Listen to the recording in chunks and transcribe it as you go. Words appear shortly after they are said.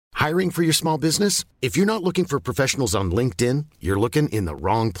Hiring for your small business? If you're not looking for professionals on LinkedIn, you're looking in the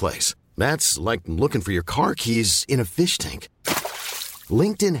wrong place. That's like looking for your car keys in a fish tank.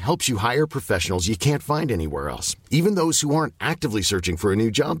 LinkedIn helps you hire professionals you can't find anywhere else, even those who aren't actively searching for a new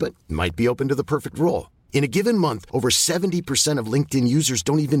job but might be open to the perfect role. In a given month, over 70% of LinkedIn users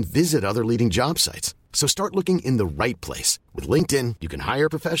don't even visit other leading job sites. So start looking in the right place. With LinkedIn, you can hire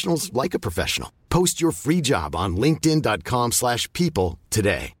professionals like a professional. Post your free job on linkedin.com/people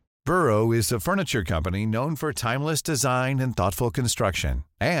today. Burrow is a furniture company known for timeless design and thoughtful construction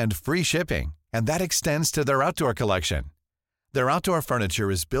and free shipping, and that extends to their outdoor collection. Their outdoor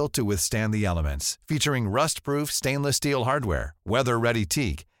furniture is built to withstand the elements, featuring rust-proof stainless steel hardware, weather-ready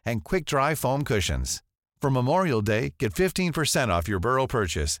teak, and quick-dry foam cushions. For Memorial Day, get 15% off your Burrow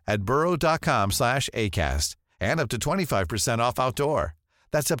purchase at burrow.com/ACAST and up to 25% off outdoor.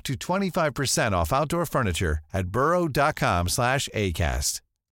 That's up to 25% off outdoor furniture at burrow.com/ACAST.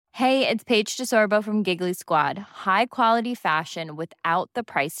 Hey, it's Paige DeSorbo from Giggly Squad. High quality fashion without the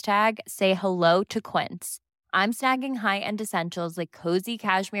price tag. Say hello to Quince. I'm snagging high-end essentials like cozy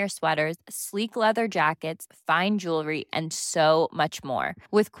cashmere sweaters, sleek leather jackets, fine jewelry, and so much more.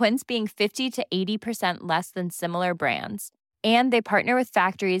 With Quince being 50 to 80% less than similar brands. And they partner with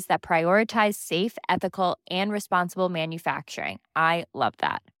factories that prioritize safe, ethical, and responsible manufacturing. I love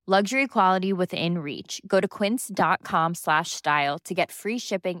that. Luxury quality within reach. Go to quince.com/style to get free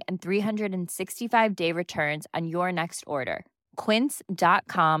shipping and 365-day returns on your next order.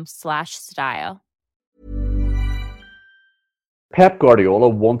 Quince.com/style. Pep Guardiola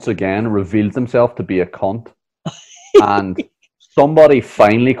once again reveals himself to be a cunt, and somebody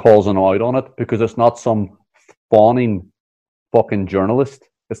finally calls him out on it because it's not some fawning fucking journalist.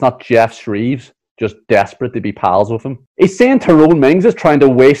 It's not Jeff Shreves just desperate to be pals with him. He's saying Tyrone Mings is trying to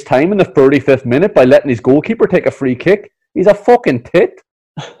waste time in the 35th minute by letting his goalkeeper take a free kick. He's a fucking tit.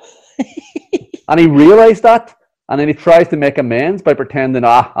 And he realised that, and then he tries to make amends by pretending,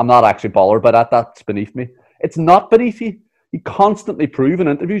 I'm not actually bothered by that, that's beneath me. It's not beneath you. You constantly prove in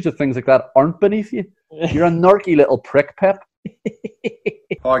interviews that things like that aren't beneath you. You're a narky little prick, Pep.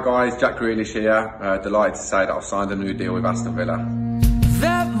 Hi guys, Jack Grealish here. Delighted to say that I've signed a new deal with Aston Villa.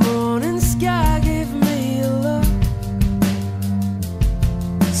 That morning sky gave me a look,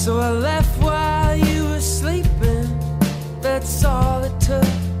 so I left while you were sleeping. That's all it took.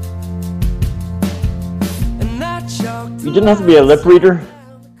 And I chalked. You didn't have to be a lip reader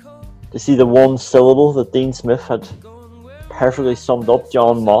to see the one syllable that Dean Smith had perfectly summed up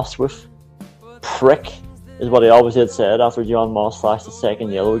John Moss with. Prick is what he always had said after John Moss flashed the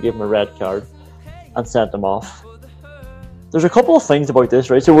second yellow. He gave him a red card and sent him off. There's a couple of things about this,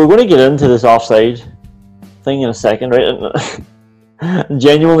 right? So we're going to get into this offside thing in a second, right? And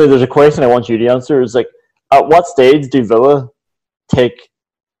genuinely, there's a question I want you to answer. It's like, at what stage do Villa take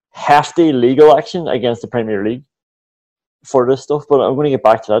hefty legal action against the Premier League for this stuff? But I'm going to get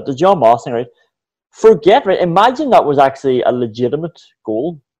back to that. The John Moss thing, right? Forget, right? Imagine that was actually a legitimate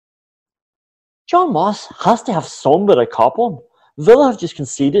goal. John Moss has to have some bit of cop on. Villa have just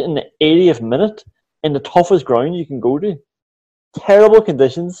conceded in the 80th minute in the toughest ground you can go to. Terrible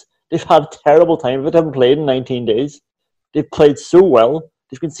conditions. They've had a terrible time of it. They haven't played in 19 days. They've played so well.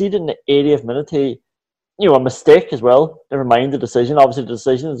 They've conceded in the 80th minute. A mistake as well. Never mind the decision. Obviously, the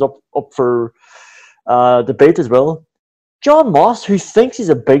decision is up for debate as well. John Moss, who thinks he's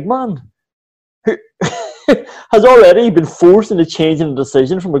a big man, who has already been forced into changing the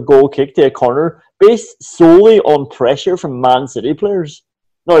decision from a goal kick to a corner based solely on pressure from Man City players.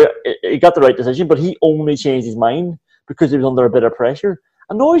 No, he got the right decision, but he only changed his mind because he was under a bit of pressure.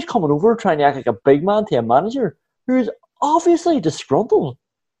 And now he's coming over trying to act like a big man to a manager who is obviously disgruntled.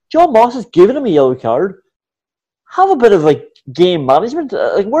 John Moss has given him a yellow card. Have a bit of game management.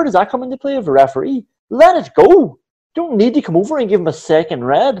 Where does that come into play of a referee? Let it go. Don't need to come over and give him a second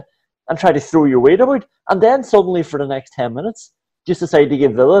red and try to throw your weight about, and then suddenly for the next 10 minutes, just decide to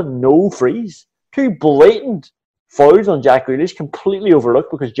give Villa no frees. Two blatant fouls on Jack Grealish, completely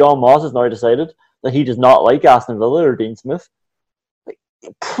overlooked because John Moss has now decided that he does not like Aston Villa or Dean Smith.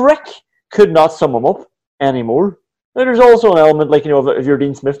 Prick could not sum him up anymore. Now, there's also an element, if you're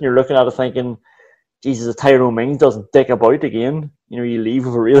Dean Smith and you're looking at it thinking, Jesus, if Tyrone Mings doesn't dick about again, you leave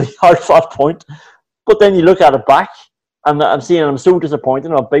with a really hard-fought point. But then you look at it back, and I'm so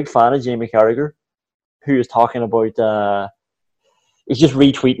disappointed. I'm a big fan of Jamie Carragher, who is talking about, he's just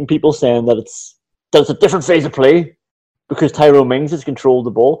retweeting people saying that it's a different phase of play because Tyrone Mings has controlled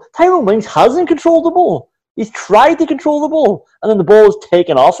the ball. Tyrone Mings hasn't controlled the ball. He's tried to control the ball, and then the ball is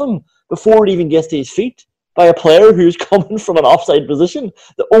taken off him before it even gets to his feet by a player who's coming from an offside position.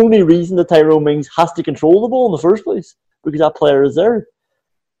 The only reason that Tyrone Mings has to control the ball in the first place, because that player is there.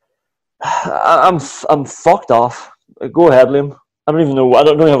 I'm fucked off. Go ahead, Liam. I don't even know. I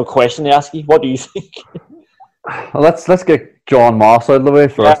don't really have a question to ask you. What do you think? Well, let's get John Moss out of the way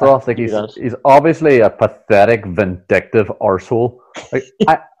first off. Like he's obviously a pathetic, vindictive arsehole. Like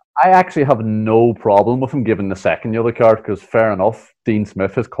I actually have no problem with him giving the second yellow card because fair enough, Dean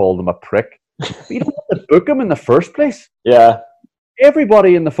Smith has called him a prick. But you don't have to book him in the first place. Yeah.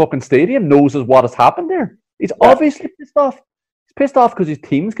 Everybody in the fucking stadium knows what has happened there. He's obviously pissed off. He's pissed off because his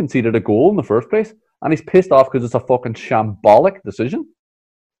team's conceded a goal in the first place, and he's pissed off because it's a fucking shambolic decision.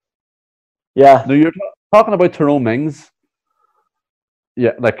 Yeah. Now you're talking about Tyrone Mings.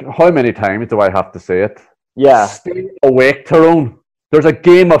 Yeah, like how many times do I have to say it? Yeah. Stay awake, Tyrone. There's a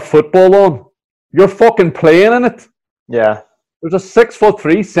game of football on. You're fucking playing in it. Yeah. There's a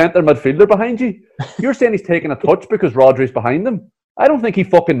 6'3" centre midfielder behind you. You're saying he's taking a touch because Rodri's behind him. I don't think he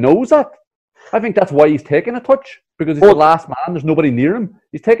fucking knows that. I think that's why he's taking a touch, because he's the last man. There's nobody near him.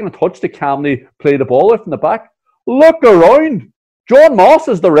 He's taking a touch to calmly play the ball out from the back. Look around. John Moss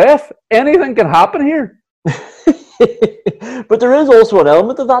is the ref. Anything can happen here. But there is also an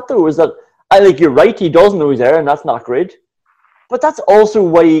element of that, though, is that you're right. He doesn't know he's there, and that's not great. But that's also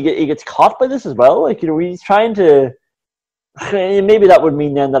why he gets caught by this as well. He's trying to. Maybe that would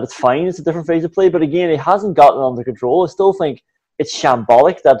mean then that it's fine. It's a different phase of play. But again, he hasn't gotten it under control. I still think it's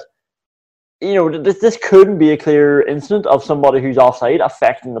shambolic that, this couldn't be a clear incident of somebody who's offside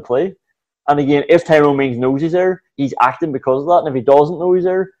affecting the play. And again, if Tyrone Mings knows he's there, he's acting because of that. And if he doesn't know he's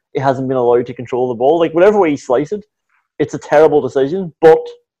there, he hasn't been allowed to control the ball. Whatever way he slices it, it's a terrible decision. But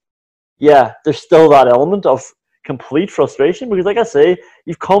yeah, there's still that element of complete frustration because, like I say,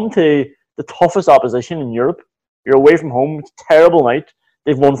 you've come to the toughest opposition in Europe. You're away from home. It's a terrible night.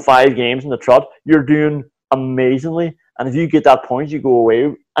 They've won 5 games in the trot. You're doing amazingly. And if you get that point, you go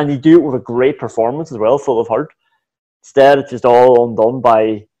away. And you do it with a great performance as well, full of heart. Instead, it's just all undone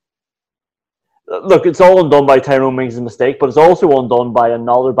by... Look, it's all undone by Tyrone Mings' mistake, but it's also undone by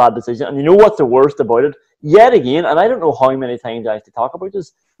another bad decision. And you know what's the worst about it? Yet again, and I don't know how many times I have to talk about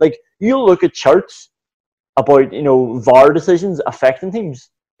this, you look at charts about, VAR decisions affecting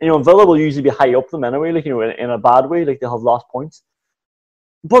teams. And Villa will usually be high up them anyway, in a bad way, they'll have lost points.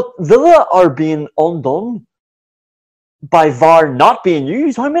 But Villa are being undone by VAR not being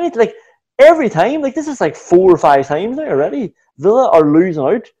used. How many? Every time, this is 4 or 5 times now already. Villa are losing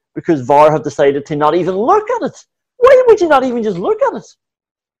out because VAR have decided to not even look at it. Why would you not even just look at it?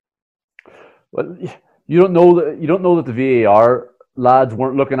 Well, you don't know that the VAR lads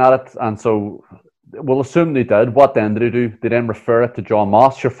weren't looking at it, and so we'll assume they did. What then did they do? They then refer it to John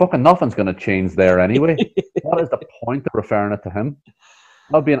Moss. Sure, fucking nothing's going to change there anyway. What is the point of referring it to him?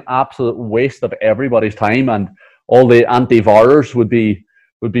 That would be an absolute waste of everybody's time, and all the anti-VARers would be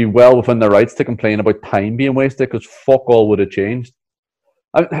well within their rights to complain about time being wasted because fuck all would have changed.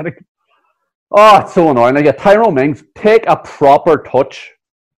 It's so annoying. Tyrone Mings, take a proper touch.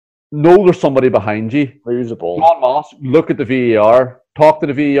 Know there's somebody behind you. Lose the ball. John Moss, look at the VAR. Talk to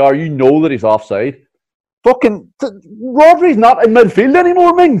the VAR. You know that he's offside. Rodri's not in midfield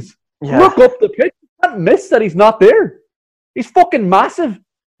anymore, Mings. Yeah. Look up the pitch. You can't miss that he's not there. He's fucking massive.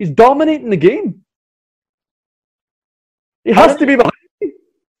 He's dominating the game. He has to be behind me.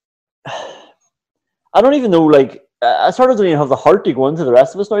 I don't even know, I sort of don't even have the heart to go into the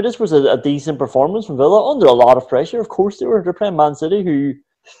rest of us now. This was a decent performance from Villa under a lot of pressure. Of course they were. They're playing Man City, who,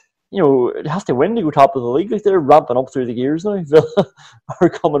 they have to win to go top of the league. They're ramping up through the gears now. Villa are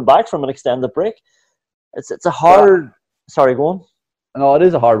coming back from an extended break. It's a hard... Yeah. Sorry, go on. No, it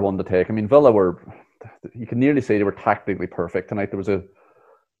is a hard one to take. Villa were... You can nearly say they were tactically perfect tonight. There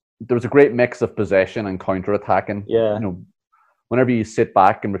was a great mix of possession and counter-attacking. Yeah. Whenever you sit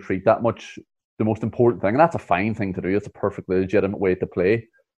back and retreat that much, the most important thing, and that's a fine thing to do, it's a perfectly legitimate way to play.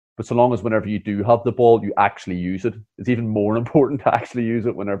 But so long as whenever you do have the ball, you actually use it. It's even more important to actually use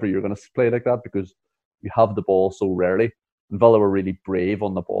it whenever you're going to play like that because you have the ball so rarely. And Villa were really brave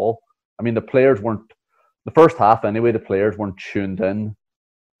on the ball. The players weren't... The first half, anyway, the players weren't tuned in.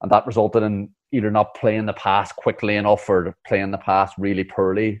 And that resulted in either not playing the pass quickly enough or playing the pass really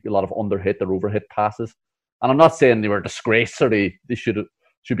poorly. A lot of underhit or overhit passes. And I'm not saying they were disgraced or they should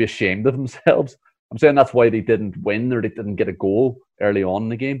be ashamed of themselves. I'm saying that's why they didn't win or they didn't get a goal early on in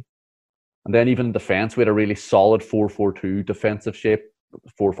the game. And then even in defence, we had a really solid 4-4-2 defensive shape,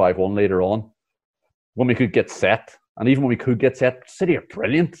 4-5-1 later on. When we could get set, and even when we could get set, City are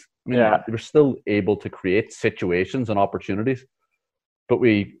brilliant. They were still able to create situations and opportunities. But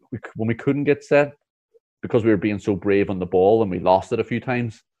when we couldn't get set, because we were being so brave on the ball and we lost it a few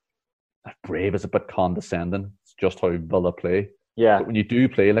times, brave is a bit condescending. It's just how Villa play. Yeah. But when you do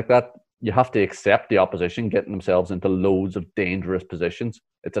play like that, you have to accept the opposition getting themselves into loads of dangerous positions.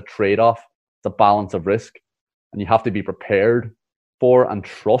 It's a trade-off. It's a balance of risk. And you have to be prepared for and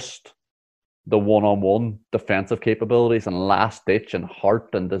trust the one-on-one defensive capabilities and last-ditch and heart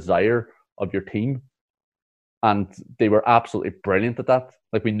and desire of your team. And they were absolutely brilliant at that.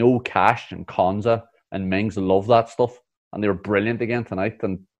 Like, we know Cash and Konza and Mings love that stuff. And they were brilliant again tonight.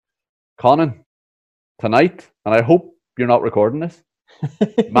 And Conor, tonight, and I hope you're not recording this,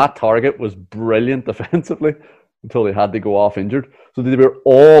 Matt Targett was brilliant defensively until he had to go off injured. So they were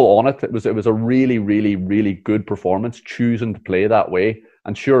all on it. It was a really, really, really good performance, choosing to play that way.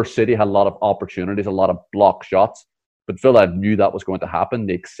 And sure, City had a lot of opportunities, a lot of block shots, but Villa knew that was going to happen.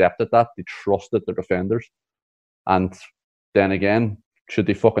 They accepted that. They trusted their defenders. And then again, should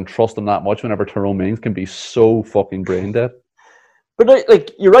they fucking trust them that much whenever Tyrone Mings can be so fucking brain dead? But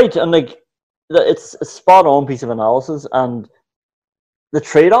like, you're right, and like, it's a spot on piece of analysis, and the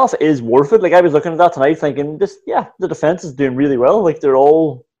trade-off is worth it. Like, I was looking at that tonight thinking, the defense is doing really well. Like, they're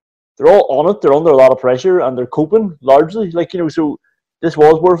all on it. They're under a lot of pressure, and they're coping largely. Like, so this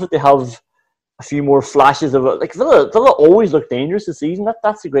was worth it. They have a few more flashes of it. Like, Villa always look dangerous this season.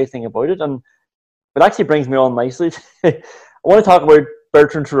 That's the great thing about it. And it actually brings me on nicely. I want to talk about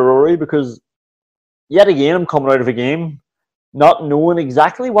Bertrand Traore, because yet again, I'm coming out of a game not knowing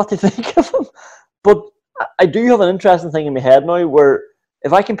exactly what to think of him. But I do have an interesting thing in my head now where,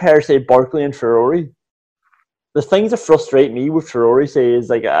 if I compare, say, Barkley and Traore, the things that frustrate me with Traore, say, is,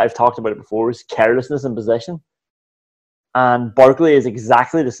 like I've talked about it before, is carelessness in possession. And Barkley is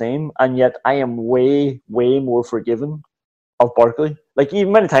exactly the same, and yet I am way, way more forgiving of Barkley. Like,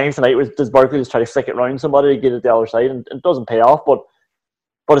 even many times tonight, does Barkley just try to flick it around somebody to get it the other side, and it doesn't pay off, but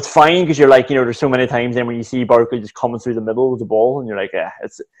it's fine, because you're like, there's so many times then when you see Barkley just coming through the middle of the ball, and you're like,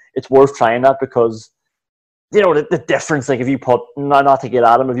 it's worth trying that, because the difference, like, if you put, not to get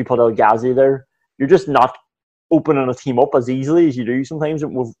at him, if you put El Ghazi there, you're just not opening a team up as easily as you do sometimes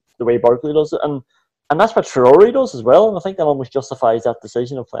with the way Barkley does it. And that's what Traore does as well. And I think that almost justifies that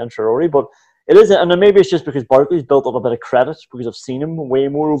decision of playing Traore. But it isn't, and then maybe it's just because Barkley's built up a bit of credit, because I've seen him way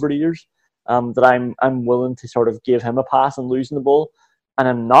more over the years, that I'm willing to sort of give him a pass and losing the ball. And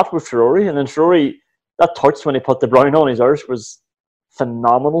I'm not with Traore. And then Traore, that touch when he put De Bruyne on his arse was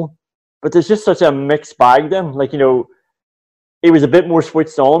phenomenal. But there's just such a mixed bag then. Like, he was a bit more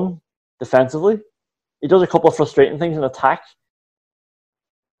switched on defensively. He does a couple of frustrating things in attack.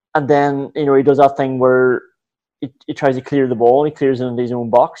 And then, he does that thing where he tries to clear the ball, and he clears it into his own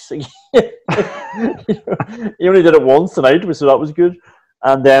box. He only did it once tonight, so that was good.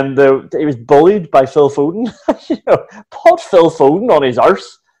 And then he was bullied by Phil Foden. Put Phil Foden on his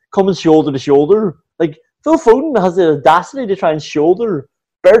arse, coming shoulder to shoulder. Like, Phil Foden has the audacity to try and shoulder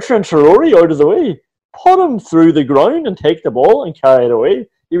Bertrand Traore out of the way, put him through the ground and take the ball and carry it away.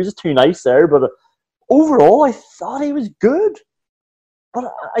 He was just too nice there, but overall, I thought he was good.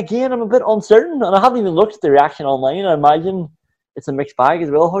 But again, I'm a bit uncertain, and I haven't even looked at the reaction online. I imagine it's a mixed bag as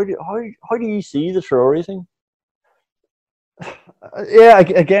well. How do you see the Traore thing? Yeah,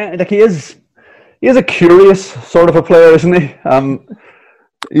 again, like, he is a curious sort of a player, isn't he?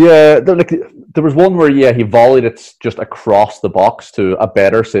 Yeah, there was one where he volleyed it just across the box to a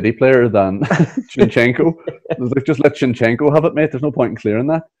better City player than Zinchenko. It was like, just let Zinchenko have it, mate. There's no point in clearing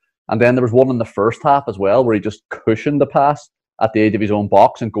that. And then there was one in the first half as well where he just cushioned the pass at the edge of his own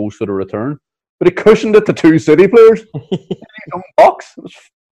box and goes for the return. But he cushioned it to two City players in his own box. It was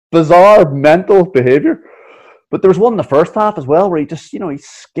bizarre, mental behaviour. But there was one in the first half as well where he just, he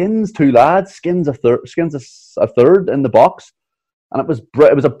skins two lads, skins a third in the box. And it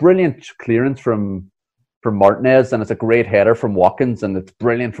was a brilliant clearance from Martinez, and it's a great header from Watkins, and it's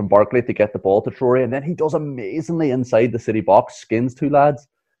brilliant from Barkley to get the ball to Traore, and then he does amazingly inside the City box, skins two lads,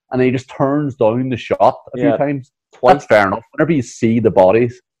 and he just turns down the shot a few times. That's fair enough. Whenever you see the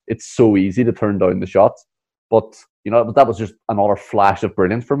bodies, it's so easy to turn down the shots. But that was just another flash of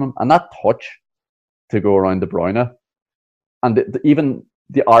brilliance from him, and that touch to go around De Bruyne, and even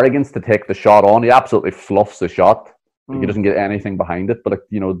the arrogance to take the shot on, he absolutely fluffs the shot. He doesn't get anything behind it, but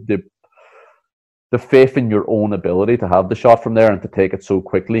the faith in your own ability to have the shot from there and to take it so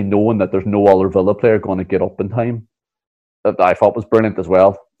quickly, knowing that there's no other Villa player going to get up in time, that I thought was brilliant as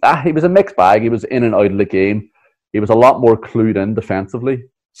well. He was a mixed bag. He was in and out of the game. He was a lot more clued in defensively.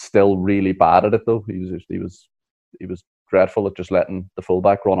 Still really bad at it though. He was dreadful at just letting the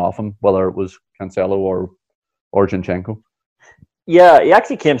fullback run off him, whether it was Cancelo or Zinchenko. Yeah, he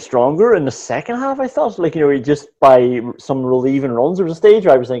actually came stronger in the second half, I thought. Like, he just by some relieving runs. There was a stage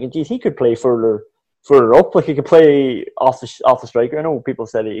where I was thinking, geez, he could play further up. Like, he could play off the striker. I know people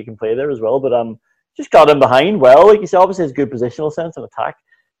said he can play there as well, but just got him behind well. Like, he obviously has good positional sense and attack.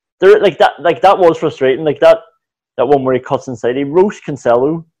 There, like that was frustrating. Like that one where he cuts inside, he roasts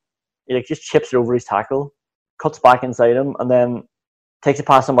Cancelo, he like just chips it over his tackle, cuts back inside him, and then takes it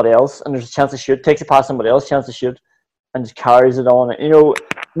past somebody else, and there's a chance to shoot. Takes it past somebody else, chance to shoot, and just carries it on. You know,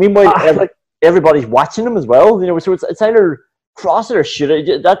 meanwhile, everybody's watching him as well. You know, so it's either cross it or shoot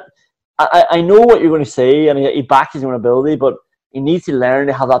it. That I know what you're going to say, and he backs his own ability, but he needs to learn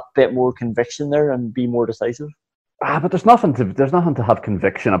to have that bit more conviction there and be more decisive. But there's nothing to have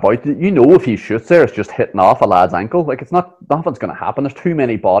conviction about. You know, if he shoots there, it's just hitting off a lad's ankle. Like nothing's going to happen. There's too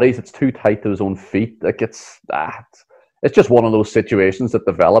many bodies. It's too tight to his own feet. Like it's just one of those situations that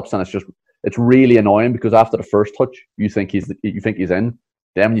develops, and it's really annoying because after the first touch, you think he's in.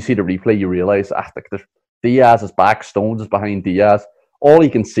 Then when you see the replay, you realize Diaz is back. Stones is behind Diaz. All he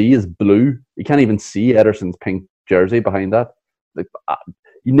can see is blue. You can't even see Ederson's pink jersey behind that. Like,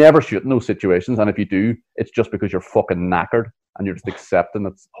 you never shoot in those situations, and if you do, it's just because you're fucking knackered and you're just accepting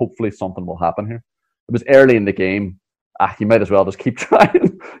that hopefully something will happen here. It was early in the game. You might as well just keep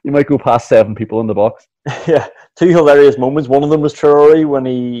trying. You might go past 7 people in the box. Yeah, 2 hilarious moments. One of them was Traore when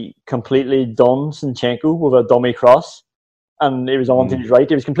he completely done Zinchenko with a dummy cross, and he was on to his right.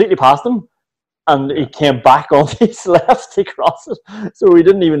 He was completely past him, and he came back on his left to cross it. So he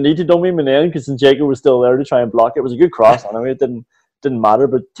didn't even need to dummy him in the end because Zinchenko was still there to try and block it. It was a good cross anyway. It didn't matter,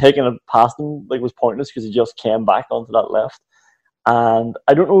 but taking it past him was pointless because he just came back onto that left. And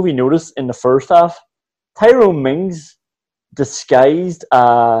I don't know if you noticed in the first half, Tyrone Mings disguised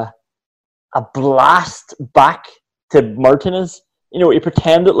a blast back to Martinez. You know, he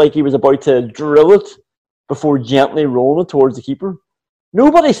pretended like he was about to drill it before gently rolling it towards the keeper.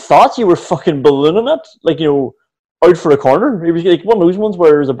 Nobody thought you were fucking ballooning it, like, you know, out for a corner. It was like one of those ones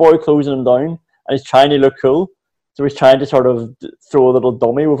where there's a boy closing him down and he's trying to look cool. So he's trying to sort of throw a little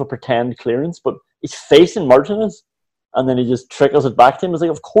dummy with a pretend clearance, but he's facing Martinez, and then he just trickles it back to him. It's like,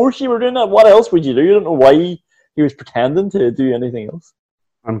 of course you were doing that. What else would you do? I don't know why he was pretending to do anything else.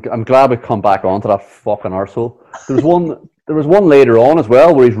 I'm glad we come back onto that fucking arsehole. There was one later on as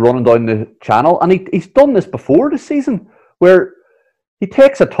well where he's running down the channel, and he's done this before this season, where he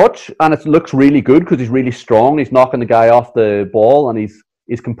takes a touch and it looks really good because he's really strong. He's knocking the guy off the ball and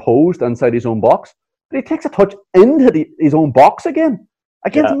he's composed inside his own box. But he takes a touch into his own box again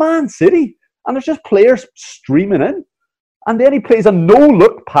against Man City, and there's just players streaming in, and then he plays a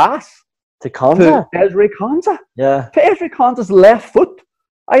no-look pass to Ezri Konsa. Yeah, to Ezri Konsa's left foot.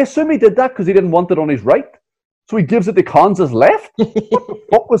 I assume he did that because he didn't want it on his right, so he gives it to Konsa's left. What the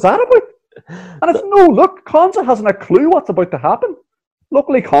fuck was that about? And it's no look. Konsa hasn't a clue what's about to happen.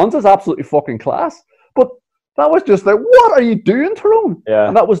 Luckily, Konsa's absolutely fucking class, but that was just like, what are you doing, Tyrone? Yeah,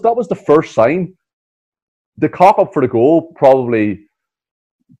 and that was the first sign. The cock up for the goal probably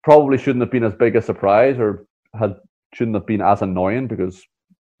shouldn't have been as big a surprise, or shouldn't have been as annoying, because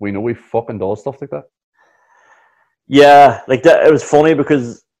we know he fucking does stuff like that. Yeah, like that. It was funny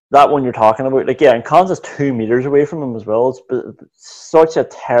because that one you're talking about, like, yeah, and Konsa's 2 meters away from him as well. It's such a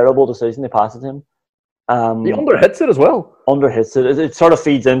terrible decision to pass it to him. He underhits it as well. Underhits it. It sort of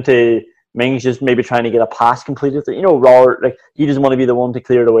feeds into Mings just maybe trying to get a pass completed. You know, Robert, like, he doesn't want to be the one to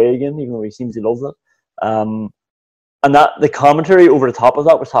clear it away again, even though he seems he loves it. And that the commentary over the top of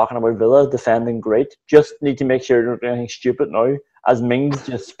that was talking about Villa defending great. Just need to make sure you don't do anything stupid now, as Mings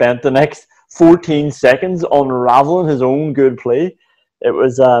just spent the next 14 seconds unraveling his own good play. It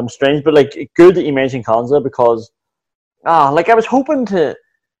was strange, but like, good that you mentioned Konsa, because like I was hoping to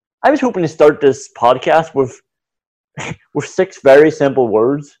start this podcast with 6 very simple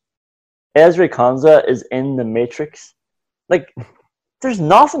words. Ezri Konsa is in the Matrix. Like, there's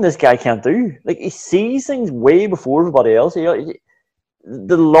nothing this guy can't do. Like, he sees things way before everybody else. The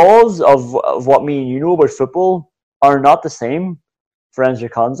laws of what me and you know about football are not the same for Ezri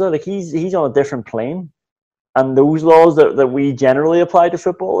Konsa. Like, he's on a different plane. And those laws that we generally apply to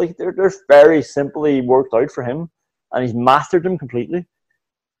football, like, they're very simply worked out for him. And he's mastered them completely.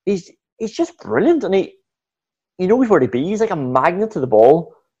 He's just brilliant. And he knows where to be. He's like a magnet to the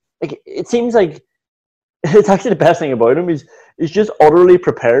ball. Like, it seems like it's actually the best thing about him. He's just utterly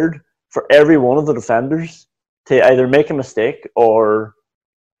prepared for every one of the defenders to either make a mistake or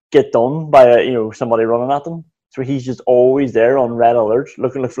get done by somebody running at them. So he's just always there on red alert,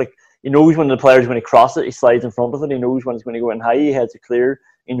 looking like he knows when the player's going to cross it, he slides in front of it. He knows when it's going to go in high, he heads it clear.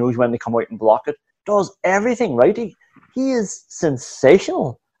 He knows when to come out and block it. Does everything right. He is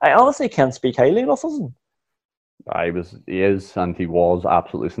sensational. I honestly can't speak highly enough of him. He is, and he was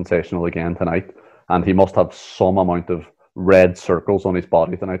absolutely sensational again tonight. And he must have some amount of red circles on his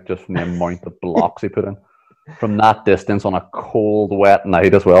body tonight, just from the amount of blocks he put in. From that distance on a cold, wet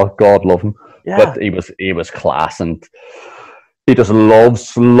night as well. God love him. Yeah. But he was class, and he just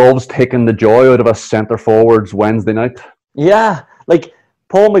loves taking the joy out of a centre forwards Wednesday night. Yeah, like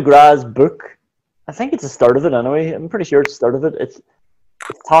Paul McGrath's book. I think it's the start of it anyway. I'm pretty sure it's the start of it. It's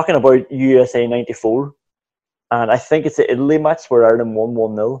talking about USA '94, and I think it's the Italy match where Ireland won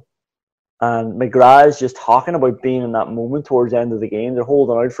 1-0. And McGrath is just talking about being in that moment towards the end of the game. They're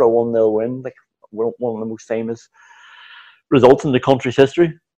holding out for a 1-0 win, like one of the most famous results in the country's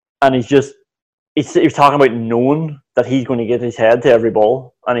history. And he's talking about knowing that he's going to get his head to every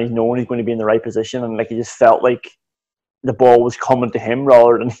ball, and he's knowing he's going to be in the right position, and like he just felt like the ball was coming to him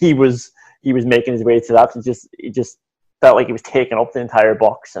rather than he was making his way to that. It just felt like he was taking up the entire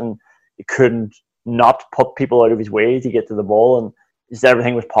box, and he couldn't not put people out of his way to get to the ball, and just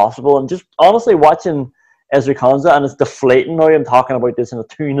everything was possible. And just honestly watching Ezri Konsa, and it's deflating now, I'm talking about this in a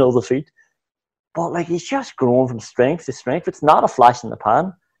 2-0 defeat, but like he's just grown from strength to strength. It's not a flash in the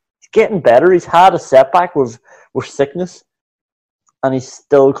pan. He's getting better. He's had a setback with sickness, and he's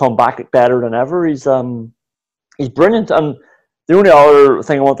still come back better than ever. He's brilliant. And the only other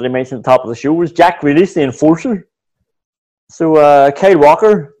thing I wanted to mention at the top of the show was Jack Grealish, the enforcer. So Kyle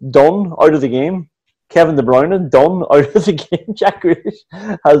Walker, done, out of the game. Kevin De Bruyne, done, out of the game. Jack Grealish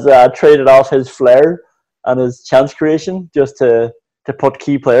has traded off his flair and his chance creation just to put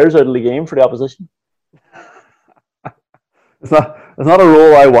key players out of the game for the opposition. It's not a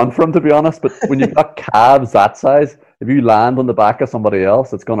role I want for him, to be honest, but when you've got calves that size, if you land on the back of somebody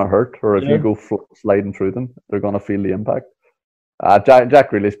else, it's going to hurt. Or if you go sliding through them, they're going to feel the impact.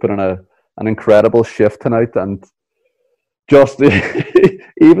 Jack Grealish put in an incredible shift tonight, and just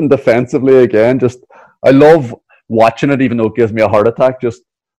even defensively again, I love watching it, even though it gives me a heart attack. Just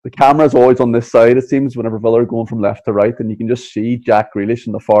the camera's always on this side, it seems, whenever Villa are going from left to right, and you can just see Jack Grealish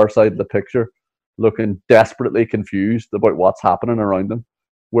on the far side of the picture looking desperately confused about what's happening around him,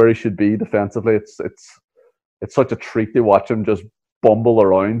 where he should be defensively. It's such a treat to watch him just bumble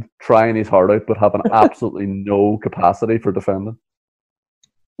around, trying his heart out, but having absolutely no capacity for defending.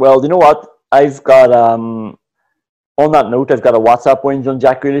 Well, you know what? I've got on that note, I've got a WhatsApp whinge on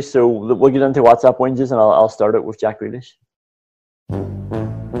Jack Grealish, so we'll get into WhatsApp whinges, and I'll start it with Jack Grealish.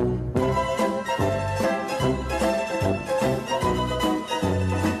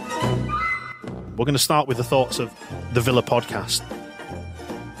 We're going to start with the thoughts of the Villa podcast.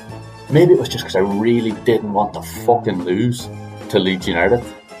 Maybe it was just because I really didn't want to fucking lose to Leeds United.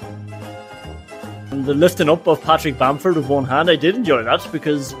 And the lifting up of Patrick Bamford with one hand, I did enjoy that,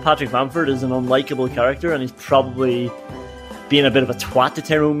 because Patrick Bamford is an unlikable character, and he's probably been a bit of a twat to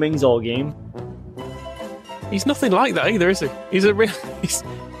Tyrone Mings all game. He's nothing like that either, is he? He's an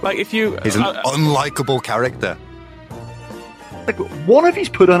unlikable character. Like, one of he's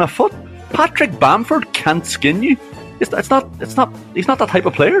put on a foot. Patrick Bamford can't skin you. He's not that type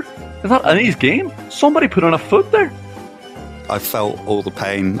of player. It's not in his game. Somebody put on a foot there. I felt all the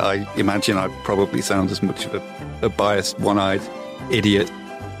pain. I imagine I probably sound as much of a biased, one-eyed idiot.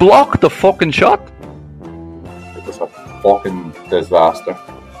 Block the fucking shot. It was a fucking disaster.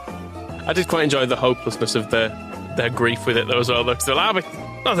 I did quite enjoy the hopelessness of their grief with it though as well. Not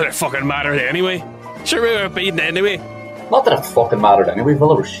that it fucking mattered anyway. Sure, we were beaten anyway. Not that it fucking mattered anyway.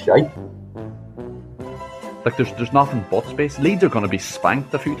 Villa was shite. Like, there's nothing but space. Leeds are going to be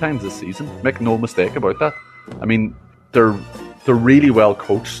spanked a few times this season. Make no mistake about that. I mean, they're really well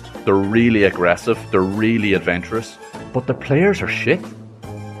coached. They're really aggressive. They're really adventurous. But the players are shit.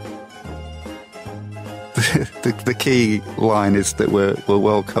 The key line is that we're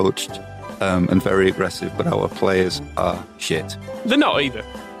well coached and very aggressive, but our players are shit. They're not either.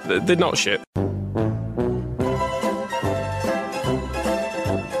 They're not shit.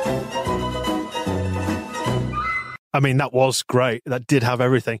 I mean, that was great. That did have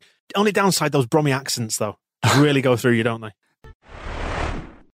everything. The only downside, those Brummy accents, though, really go through you, don't they?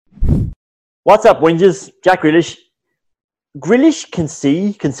 What's up, Winges? Jack Grealish. Grealish can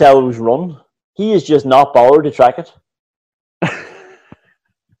see Cancelo's run. He is just not bothered to track it.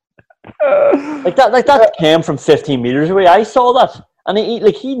 Like that came from 15 meters away. I saw that, and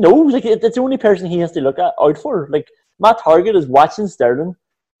he knows. Like, it's the only person he has to look out for. Like, Matt Targett is watching Sterling.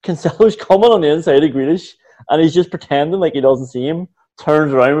 Cancelo's coming on the inside of Grealish, and he's just pretending like he doesn't see him.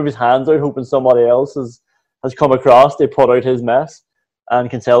 Turns around with his hands out, hoping somebody else has come across. They put out his mess, and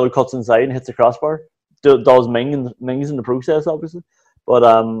Cancelo cuts inside and hits the crossbar. Does Mings in the process, obviously. But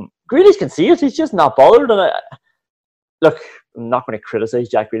Grealish can see it. He's just not bothered. And look, I'm not going to criticize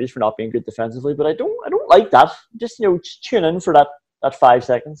Jack Grealish for not being good defensively, but I don't like that. Just tune in for that 5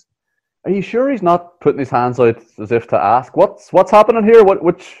 seconds. Are you sure he's not putting his hands out as if to ask, what's happening here?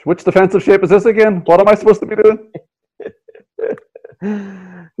 Which defensive shape is this again? What am I supposed to be doing?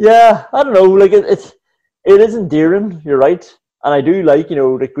 Yeah, I don't know. Like it is endearing. You're right. And I do like,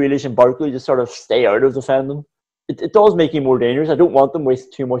 that Grealish and Barkley just sort of stay out of defending. It does make you more dangerous. I don't want them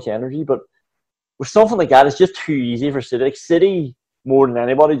wasting too much energy, but with something like that, it's just too easy for City. Like City, more than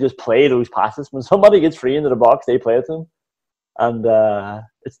anybody, just play those passes. When somebody gets free into the box, they play it to them. And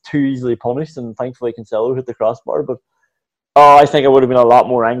it's too easily punished, and thankfully Cancelo hit the crossbar. But I think I would have been a lot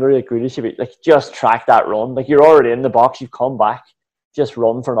more angry at Grealish if he, just track that run. Like, you're already in the box, you've come back, just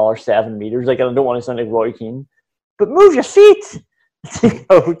run for another 7 meters. Like, I don't want to sound like Roy Keane, but move your feet.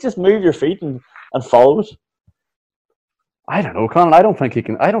 Just move your feet and follow it. I don't know, Conor. I don't think he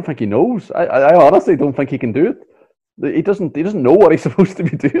can. I don't think he knows. I honestly don't think he can do it. He doesn't know what he's supposed to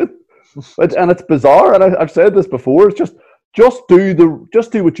be doing, and it's bizarre. And I've said this before. It's just do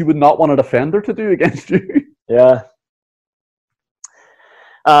what you would not want a defender to do against you. Yeah.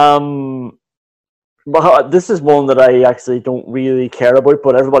 But this is one that I actually don't really care about,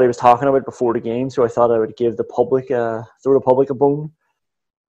 but everybody was talking about before the game, so I thought I would give the public throw the public a bone.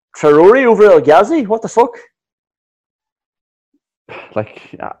 Traore over El Ghazi? What the fuck?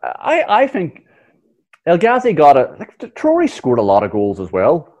 I think El Ghazi got Traore scored a lot of goals as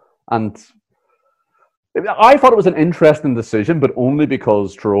well, and I thought it was an interesting decision, but only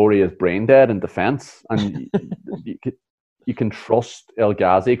because Traore is brain dead in defence, and you can trust El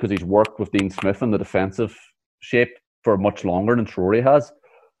Ghazi because he's worked with Dean Smith in the defensive shape for much longer than Traore has.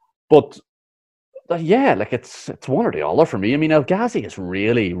 But it's one or the other for me. I mean, El Ghazi is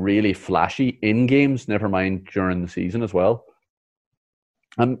really, really flashy in games, never mind during the season as well.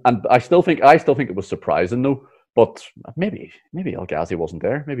 And I still think it was surprising though. But maybe El Ghazi wasn't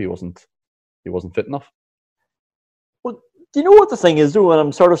there. Maybe he wasn't fit enough. Well, do you know what the thing is though? And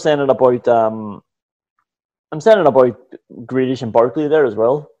I'm sort of saying it about Grealish and Barkley there as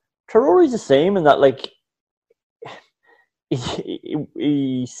well. Traore's the same in that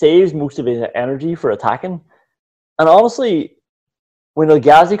he saves most of his energy for attacking. And honestly, when El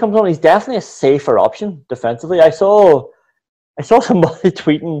Ghazi comes on, he's definitely a safer option defensively. I saw somebody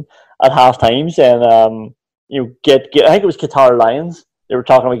tweeting at halftime saying, get I think it was Qatar Lions. They were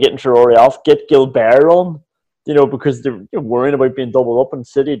talking about getting Traore off, get Gilbert on, because they're worrying about being doubled up, and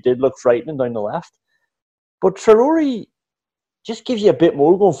City did look frightening down the left. But Traore just gives you a bit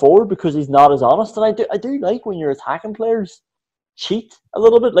more going forward because he's not as honest. And I do like when your attacking players cheat a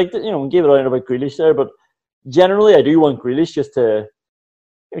little bit. We gave it out about Grealish there, but generally I do want Grealish just to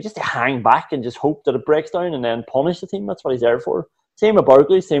hang back and just hope that it breaks down and then punish the team. That's what he's there for. Same with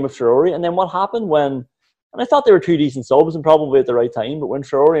Barkley, same with Traore. And then what happened and I thought they were two decent subs and probably at the right time, but when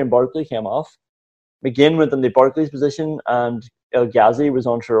Traore and Barkley came off, McGinn went in the Barkley's position and El Ghazi was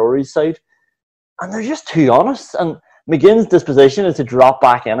on Traore's side. And they're just too honest. And McGinn's disposition is to drop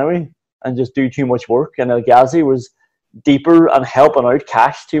back anyway and just do too much work. And El Ghazi was deeper and helping out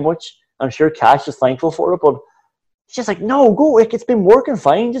Cash too much. I'm sure Cash is thankful for it, but it's just no, go. It's been working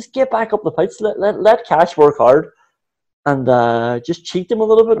fine. Just get back up the pitch. Let Cash work hard and just cheat them a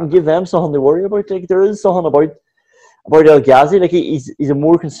little bit and give them something to worry about. There is something about El Ghazi. He's a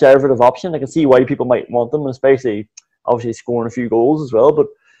more conservative option. I can see why people might want them, especially obviously scoring a few goals as well. But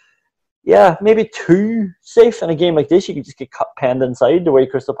yeah, maybe too safe in a game like this. You could just get penned inside the way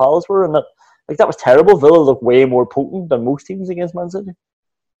Crystal Palace were, and that was terrible. Villa looked way more potent than most teams against Man City.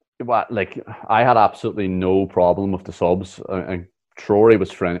 I had absolutely no problem with the subs. Traore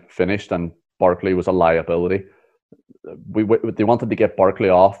was finished, and Barkley was a liability. They wanted to get Barkley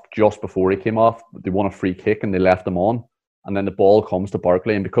off just before he came off. They won a free kick, and they left him on. And then the ball comes to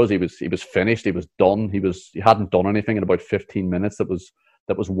Barkley, and because he was finished, he was done. He hadn't done anything in about 15 minutes.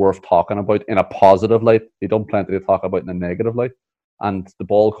 That was worth talking about in a positive light. He done plenty to talk about in a negative light. And the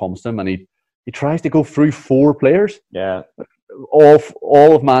ball comes to him, and he tries to go through 4 players. Yeah.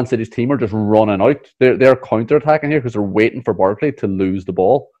 All of Man City's team are just running out. They're counter-attacking here because they're waiting for Barkley to lose the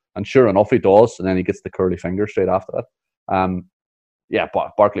ball. And sure enough, he does, and then he gets the curly finger straight after that.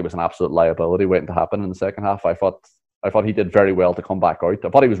 Barkley was an absolute liability waiting to happen in the second half. I thought he did very well to come back out. I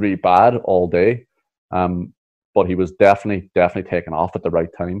thought he was really bad all day. But he was definitely taken off at the right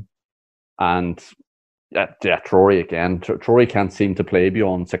time. And Traore again. Traore can't seem to play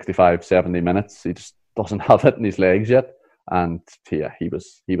beyond 65, 70 minutes. He just doesn't have it in his legs yet. And he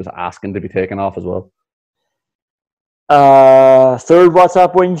was asking to be taken off as well. Third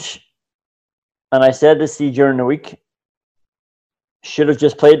WhatsApp whinge, and I said this to you during the week. Should have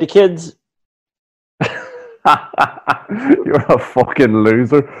just played the kids. You're a fucking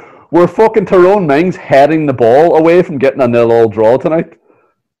loser. We're fucking Tyrone Mings heading the ball away from getting a 0-0 draw tonight.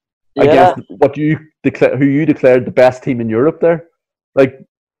 Yeah. Against who you declared the best team in Europe there.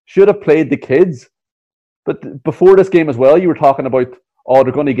 Should have played the kids. But before this game as well, you were talking about,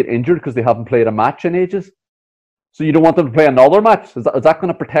 they're going to get injured because they haven't played a match in ages. So you don't want them to play another match? Is that going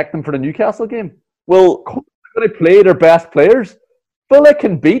to protect them for the Newcastle game? Well, they play their best players. Villa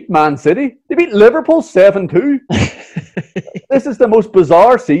can beat Man City. They beat Liverpool 7-2. This is the most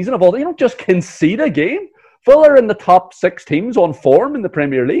bizarre season of all. You don't just concede a game. Villa are in the top 6 teams on form in the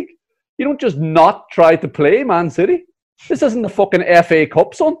Premier League. You don't just not try to play Man City. This isn't the fucking FA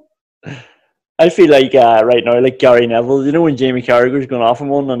Cup, son. I feel like right now, like Gary Neville, you know when Jamie Carragher's going off on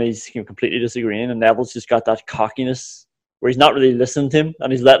one and he's completely disagreeing, and Neville's just got that cockiness where he's not really listening to him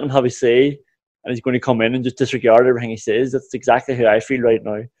and he's letting him have his say, and he's going to come in and just disregard everything he says. That's exactly how I feel right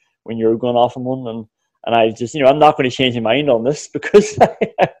now when you're going off on one, and I just, I'm not going to change my mind on this because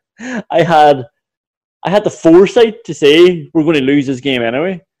I had the foresight to say we're going to lose this game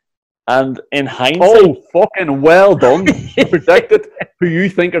anyway. And in hindsight... Oh, fucking well done. You predicted who you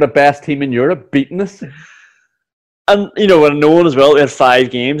think are the best team in Europe beating us. And, when knowing as well, we had 5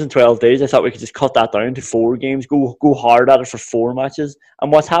 games in 12 days, I thought we could just cut that down to 4 games, go hard at it for 4 matches.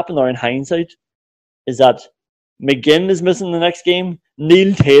 And what's happened now in hindsight is that McGinn is missing the next game.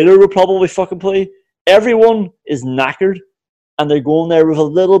 Neil Taylor will probably fucking play. Everyone is knackered. And they're going there with a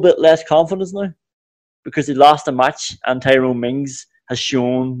little bit less confidence now. Because they lost a match and Tyrone Mings has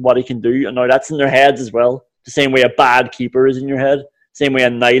shown what he can do, and now that's in their heads as well. The same way a bad keeper is in your head, same way a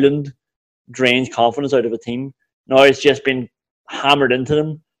Nyland drains confidence out of a team. Now it's just been hammered into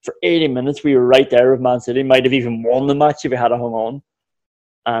them for 80 minutes. We were right there with Man City, might have even won the match if we had hung on.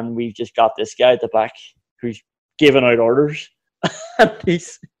 And we've just got this guy at the back who's giving out orders, and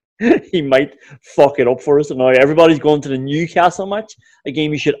he might fuck it up for us. And now everybody's going to the Newcastle match, a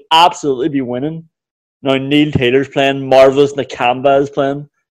game you should absolutely be winning. Now Neil Taylor's playing, Marvelous Nakamba is playing,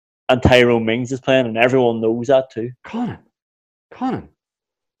 and Tyrone Mings is playing, and everyone knows that too. Conor,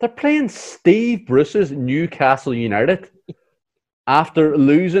 they're playing Steve Bruce's Newcastle United after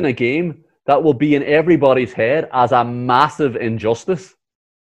losing a game that will be in everybody's head as a massive injustice.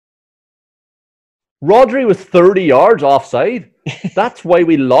 Rodri was 30 yards offside. That's why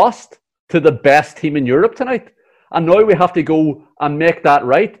we lost to the best team in Europe tonight. And now we have to go and make that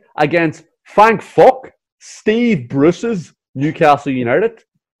right against... Thank fuck, Steve Bruce's Newcastle United.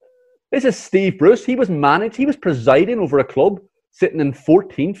 This is Steve Bruce. He was presiding over a club sitting in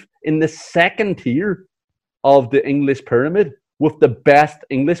 14th in the 2nd tier of the English pyramid with the best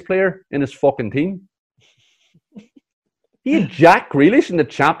English player in his fucking team. He had Jack Grealish in the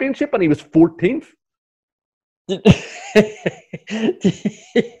Championship and he was 14th. You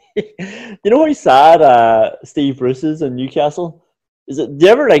know how sad Steve Bruce is in Newcastle? Do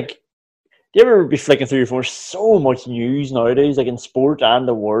you ever be flicking through your phone? So much news nowadays, like in sport and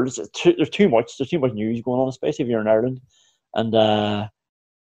the world. There's too much news going on, especially if you're in Ireland. And, so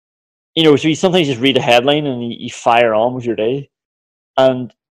you sometimes just read a headline and you fire on with your day.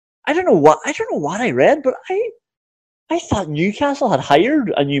 And I don't know what I read, but I thought Newcastle had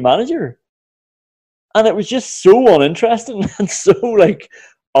hired a new manager. And it was just so uninteresting and so,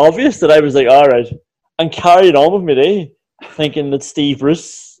 obvious that I was like, all right. And carried on with my day, thinking that Steve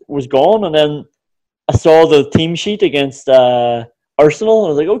Bruce was gone, and then I saw the team sheet against Arsenal, and I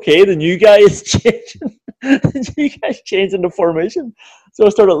was like, okay, the new guy is changing. The new guy's changing the formation. So I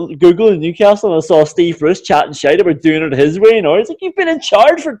started Googling Newcastle, and I saw Steve Bruce chatting shite about doing it his way. It's like, you've been in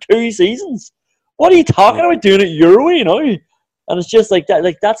charge for 2 seasons. What are you talking about doing it your way, And it's just like that.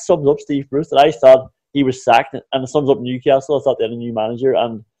 That sums up Steve Bruce, that I thought he was sacked, and it sums up Newcastle. I thought they had a new manager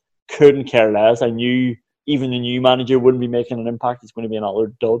and couldn't care less. I knew even the new manager wouldn't be making an impact. It's going to be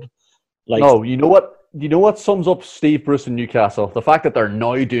another dud. No, you know what? You know what sums up Steve Bruce in Newcastle? The fact that they're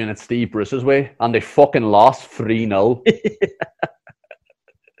now doing it Steve Bruce's way, and they fucking lost 3-0.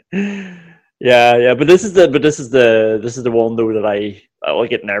 Yeah. But this is the one though that I will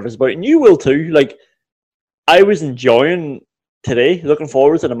get nervous about, and you will too. I was enjoying today, looking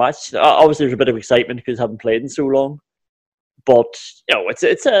forward to the match. Obviously, there's a bit of excitement because I haven't played in so long. But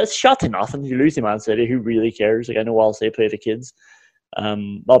it's a shot to nothing. You lose to Man City, who really cares? I know I'll say play the kids.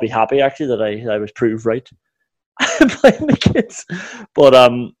 I'll be happy actually that I was proved right playing the kids. But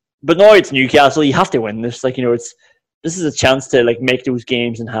now it's Newcastle. You have to win this. This is a chance to make those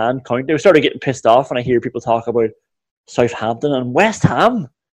games in hand count. I started getting pissed off when I hear people talk about Southampton and West Ham.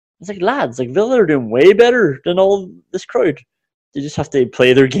 It's like, lads, Villa are doing way better than all this crowd. They just have to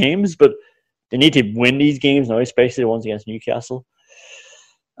play their games, but they need to win these games now, especially the ones against Newcastle.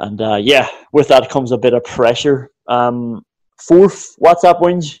 And with that comes a bit of pressure. 4th WhatsApp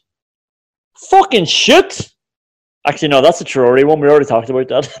wins. Fucking shit! Actually, no, that's a Traore one. We already talked about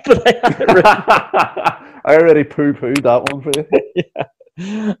that. But I already poo-pooed that one for you.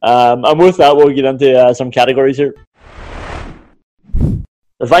 Yeah. And with that, we'll get into some categories here.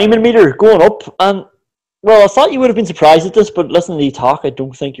 The Vitamin meter going up, and Well, I thought you would have been surprised at this, but listening to you talk, I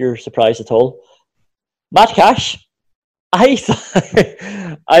don't think you're surprised at all. Matt Cash, I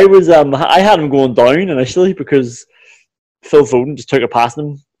I had him going down initially because Phil Foden just took it past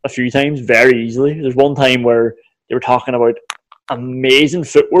him a few times very easily. There's one time where they were talking about amazing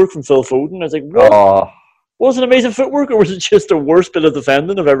footwork from Phil Foden. I was like, what? Was it amazing footwork, or was it just the worst bit of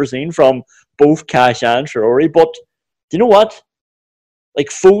defending I've ever seen from both Cash and Traore? But do you know what? Like,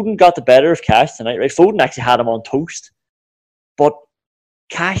 Foden got the better of Cash tonight, right? Foden actually had him on toast. But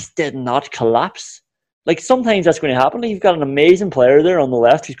Cash did not collapse. Like, sometimes that's going to happen. Like, you've got an amazing player there on the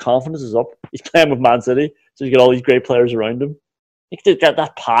left whose confidence is up. He's playing with Man City, so he's got all these great players around him. Like,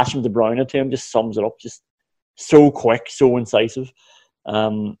 that pass from De Bruyne to him just sums it up. Just so quick, so incisive.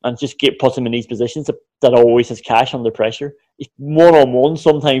 And just puts him in these positions that always has Cash under pressure. He's 1-on-1,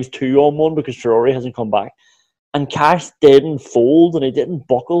 sometimes 2-on-1 because Traore hasn't come back. And Cash didn't fold and he didn't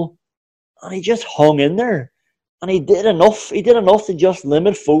buckle. And he just hung in there. And he did enough. He did enough to just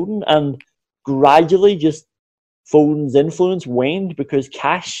limit Foden, and gradually just Foden's influence waned because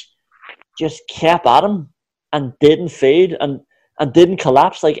Cash just kept at him and didn't fade and didn't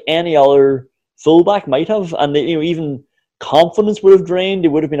collapse like any other fullback might have. And even confidence would have drained. They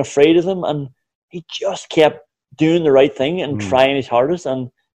would have been afraid of him, and he just kept doing the right thing and trying his hardest, and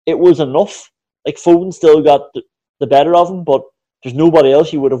it was enough. Like, Foden still got the better of him, but there's nobody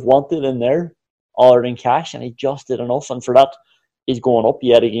else you would have wanted in there other than Cash, and he just did enough, and for that he's going up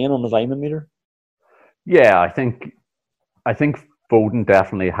yet again on the Weimann meter. Yeah, I think Foden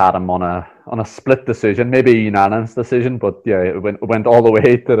definitely had him on a split decision, maybe a unanimous decision, but yeah, it went all the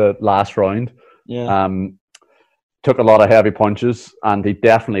way to the last round. Yeah. Took a lot of heavy punches, and he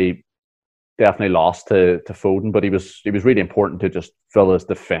definitely lost to Foden, but he was really important to just fill his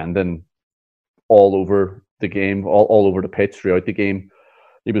defending all over the game, all over the pitch throughout the game.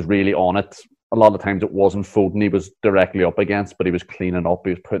 He was really on it. A lot of times it wasn't Foden he was directly up against, but he was cleaning up, he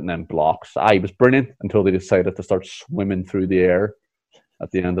was putting in blocks. He was brilliant until they decided to start swimming through the air at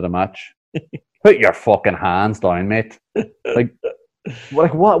the end of the match. Put your fucking hands down, mate. Like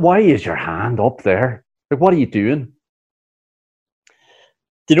what? Why is your hand up there? Like, what are you doing?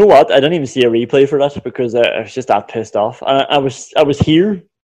 Do you know what? I didn't even see a replay for that because I was just that pissed off. I was here.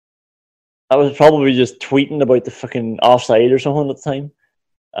 I was probably just tweeting about the fucking offside or something at the time.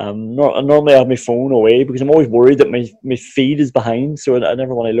 Normally I have my phone away because I'm always worried that my feed is behind, so I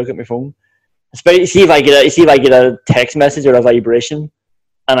never want to look at my phone. Especially see if I get a text message or a vibration,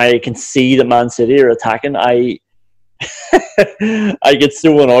 and I can see that Man City are attacking. I get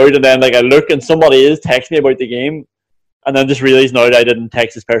so annoyed, and then like I look and somebody is texting me about the game, and then just realize now that I didn't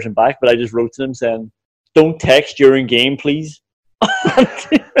text this person back, but I just wrote to them saying, "Don't text during game, please."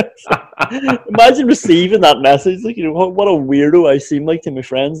 Imagine receiving that message. Like, what a weirdo I seem like to my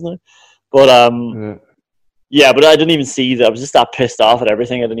friends now. But yeah, but I didn't even see that. I was just that pissed off at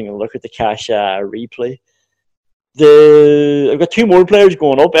everything. I didn't even look at the Cash replay. I've got two more players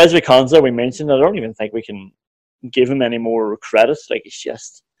going up. Ezri Konsa, we mentioned. I don't even think we can give him any more credit. Like,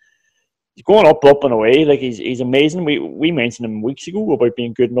 he's going up and away. Like, he's amazing. We mentioned him weeks ago about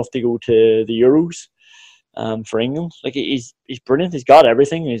being good enough to go to the Euros. For England, like, he's brilliant. He's got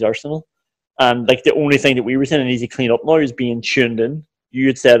everything in his arsenal, and like the only thing that we were saying needs to clean up now is being tuned in. You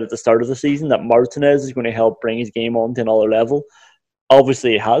had said at the start of the season that Martinez is going to help bring his game on to another level.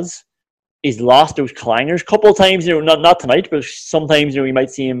 Obviously, it has. He's lost those clangers a couple of times. Not tonight, but sometimes you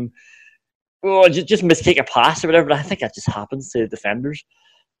might see him just miskick a pass or whatever. But I think that just happens to defenders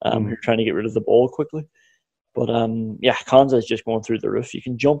who are trying to get rid of the ball quickly. But yeah, Konsa is just going through the roof. You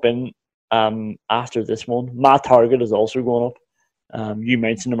can jump in. After this one, Matt Targett is also going up. You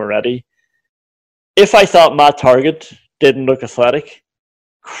mentioned him already. If I thought Matt Targett didn't look athletic,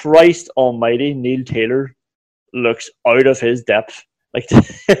 Christ almighty, Neil Taylor looks out of his depth. Like,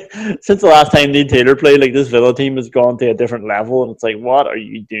 since the last time Neil Taylor played, like, this Villa team has gone to a different level, and it's like, what are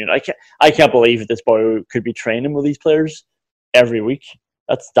you doing? I can't believe that this boy could be training with these players every week.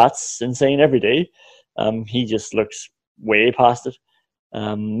 That's insane every day. He just looks way past it.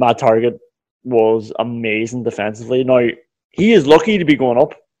 Matt Targett was amazing defensively. Now, he is lucky to be going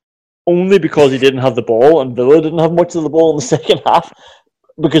up only because he didn't have the ball, and Villa didn't have much of the ball in the second half.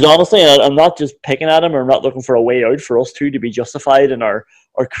 Because honestly, I'm not just picking at him, or I'm not looking for a way out for us two to be justified in our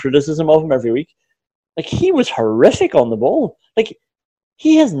criticism of him every week. Like, he was horrific on the ball. Like,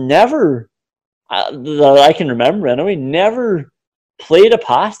 he has never, that I can remember anyway, never played a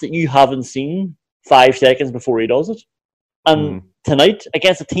pass that you haven't seen 5 seconds before he does it. And tonight,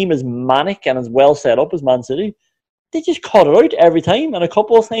 against a team as manic and as well set up as Man City, they just cut it out every time. And a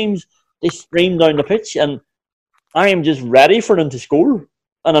couple of times, they streamed down the pitch. And I am just ready for them to score.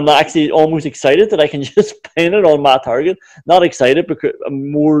 And I'm actually almost excited that I can just pin it on Matt Target. Not excited, because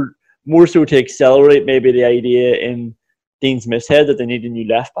I'm more so to accelerate maybe the idea in Dean Smith's head that they need a new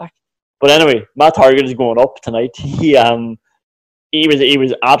left back. But anyway, Matt Target is going up tonight. He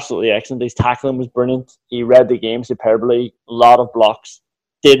was absolutely excellent. His tackling was brilliant. He read the game superbly. A lot of blocks.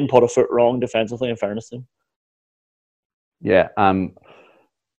 Didn't put a foot wrong defensively, in fairness to him. Yeah,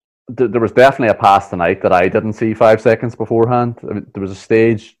 there was definitely a pass tonight that I didn't see 5 seconds beforehand. I mean, there was a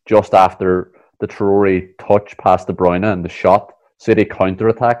stage just after the Traore touch past De Bruyne and the shot, City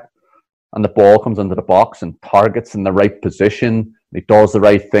counter-attack, and the ball comes into the box and Target's in the right position. He does the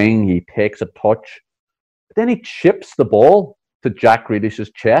right thing. He takes a touch. But then he chips the ball to Jack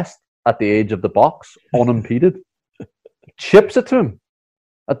Grealish's chest at the edge of the box, unimpeded. Chips it to him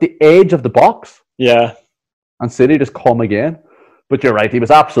at the edge of the box. Yeah. And City just come again. But you're right, he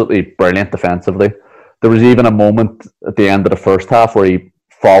was absolutely brilliant defensively. There was even a moment at the end of the first half where he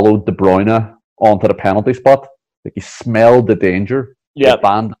followed De Bruyne onto the penalty spot. Like, he smelled the danger. Yeah. He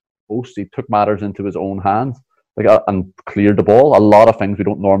banned the post. He took matters into his own hands, and cleared the ball. A lot of things we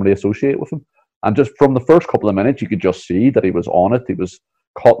don't normally associate with him. And just from the first couple of minutes, you could just see that he was on it. He was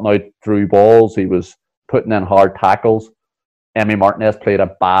cutting out through balls. He was putting in hard tackles. Emi Martinez played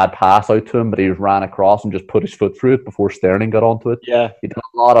a bad pass out to him, but he ran across and just put his foot through it before Sterling got onto it. Yeah, he did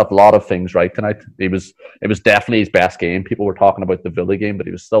a lot of things right tonight. It was definitely his best game. People were talking about the Villa game, but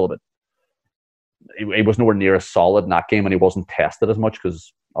he was still a bit. He was nowhere near as solid in that game, and he wasn't tested as much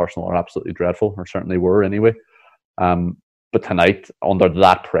because Arsenal are absolutely dreadful, or certainly were anyway. But tonight, under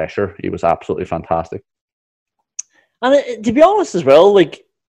that pressure, he was absolutely fantastic. And to be honest as well, like,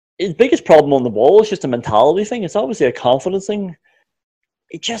 his biggest problem on the ball is just a mentality thing. It's obviously a confidence thing.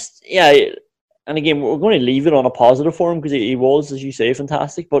 It just, yeah. And again, we're going to leave it on a positive for him because he was, as you say,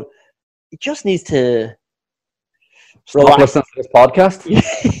 fantastic. But he just needs to stop listening to this podcast.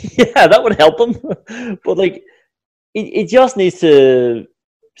 Yeah, that would help him. But like, he just needs to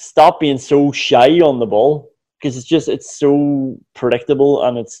stop being so shy on the ball, because it's so predictable,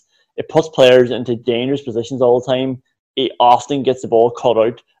 and it puts players into dangerous positions all the time. He often gets the ball cut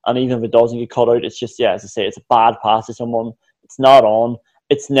out, and even if it doesn't get cut out, it's just, yeah, as I say, it's a bad pass to someone. It's not on.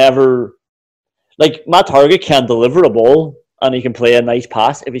 It's never, like, Matt Target can deliver a ball and he can play a nice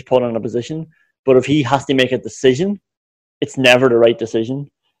pass if he's put in a position, but if he has to make a decision, it's never the right decision.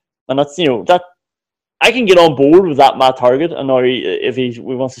 And that's, that I can get on board with that Matt Target, and now if he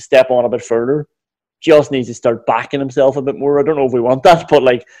wants to step on a bit further, just needs to start backing himself a bit more. I don't know if we want that, but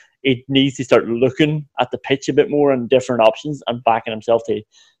like, it needs to start looking at the pitch a bit more and different options and backing himself to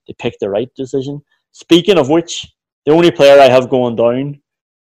pick the right decision. Speaking of which, the only player I have going down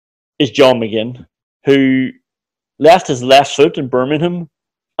is John McGinn, who left his left foot in Birmingham,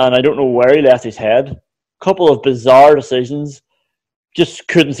 and I don't know where he left his head. Couple of bizarre decisions. Just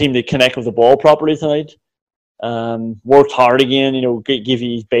couldn't seem to connect with the ball properly tonight. Worked hard again, give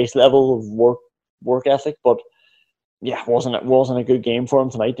you his base level of work ethic, but yeah, wasn't a good game for him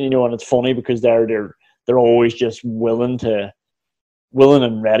tonight. And it's funny because they're always just willing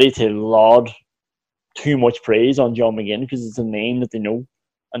and ready to laud too much praise on John McGinn because it's a name that they know,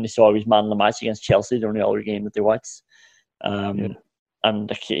 and they saw he was man of the match against Chelsea during the other game that they watched. And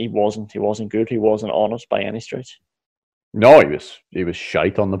he wasn't good. He wasn't honest by any stretch. No, he was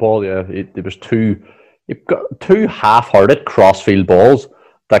shite on the ball. Yeah, it was two half-hearted crossfield balls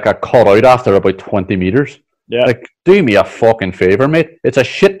that got cut out after about 20 meters. Yeah. Like, do me a fucking favour, mate. It's a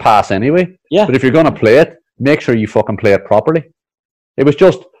shit pass anyway. Yeah. But if you're going to play it, make sure you fucking play it properly. It was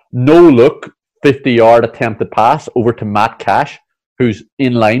just no look, 50-yard attempted pass over to Matt Cash, who's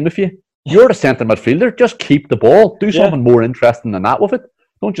in line with you. You're the centre midfielder. Just keep the ball. Do something more interesting than that with it.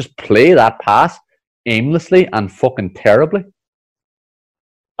 Don't just play that pass aimlessly and fucking terribly.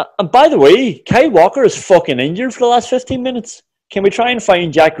 And by the way, Kyle Walker is fucking injured for the last 15 minutes. Can we try and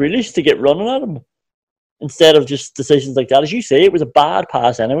find Jack Grealish to get running at him? Instead of just decisions like that. As you say, it was a bad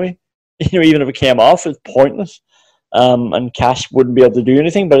pass anyway. Even if it came off, it's pointless. And Cash wouldn't be able to do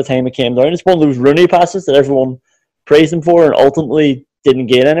anything by the time it came down. It's one of those Rooney passes that everyone praised him for and ultimately didn't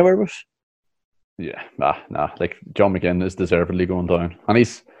get anywhere with. Yeah, nah. Like, John McGinn is deservedly going down. And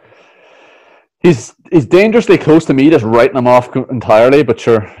he's dangerously close to me just writing him off entirely, but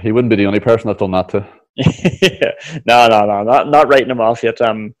sure, he wouldn't be the only person that's done that to. No, not writing him off yet.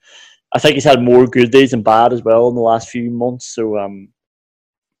 I think he's had more good days than bad as well in the last few months. So,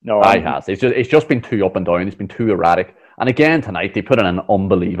 no. He has. It's just been too up and down. He's been too erratic. And again, tonight, they put in an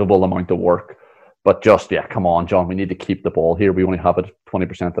unbelievable amount of work. But just, come on, John, we need to keep the ball here. We only have it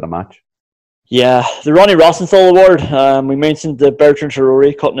 20% of the match. Yeah, the Ronnie Rosenthal Award. We mentioned the Bertrand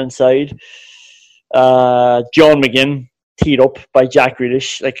Traore cutting inside. John McGinn teed up by Jack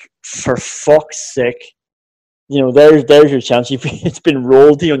Grealish. Like, for fuck's sake. You know, there's your chance. It's been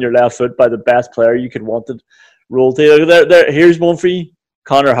rolled to you on your left foot by the best player you could want it rolled to you. Here's one for you.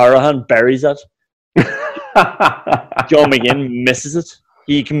 Conor Hourihane buries it. John McGinn misses it.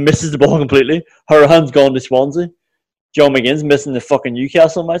 He misses the ball completely. Hourihane's gone to Swansea. John McGinn's missing the fucking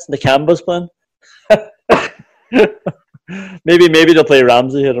Newcastle match and the Canberra's playing. maybe they'll play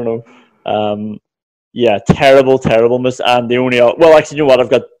Ramsey. I don't know. Yeah, terrible miss. And the only actually, you know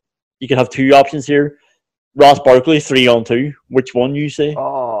what? You can have two options here. Ross Barkley 3-on-2. Which one you say?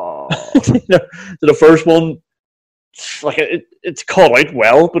 Oh, so the first one, like it's caught out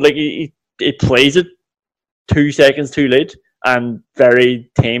well, but like he plays it 2 seconds too late and very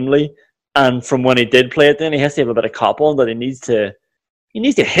tamely. And from when he did play it, then he has to have a bit of cop on that he needs to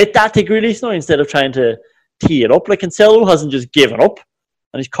hit that to Grealish now instead of trying to tee it up. Like Cancelo hasn't just given up,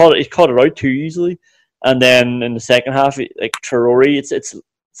 and he's caught it out too easily. And then in the second half, like Traore, it's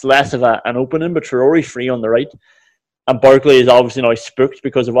less of an opening, but Traore free on the right, and Barkley is obviously now spooked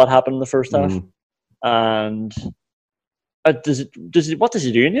because of what happened in the first half. And what does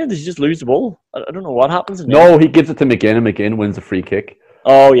he do in here? Does he just lose the ball? I don't know what happens. No, he gives it to McGinn, and McGinn wins the free kick.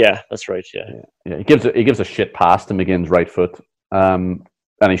 Oh yeah, that's right. Yeah. He gives a shit pass to McGinn's right foot, and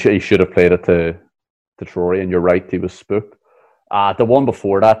he should have played it to Traore. And you're right, he was spooked. The one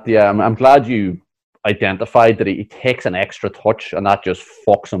before that, yeah, I'm glad you identified that he takes an extra touch and that just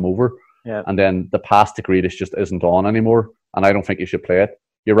fucks him over. Yeah. And then the pass to Grealish just isn't on anymore, and I don't think he should play it.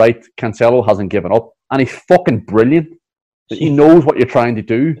 You're right, Cancelo hasn't given up, and he's fucking brilliant. He knows what you're trying to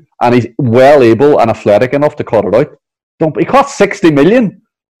do, and he's well able and athletic enough to cut it out. He cost 60 million.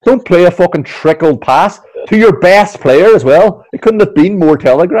 Don't play a fucking trickled pass to your best player as well. It couldn't have been more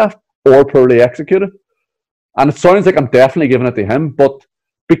telegraphed or poorly executed. And it sounds like I'm definitely giving it to him, but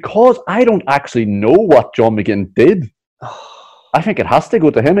because I don't actually know what John McGinn did, I think it has to go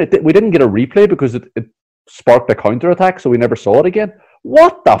to him. We didn't get a replay because it sparked a counter-attack, so we never saw it again.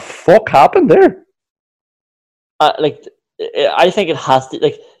 What the fuck happened there? I think it has to,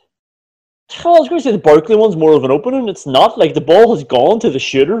 like, I was going to say the Barkley one's more of an opening. It's not. Like, the ball has gone to the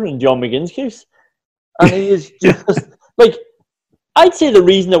shooter in John McGinn's case. And he is just, like, I'd say the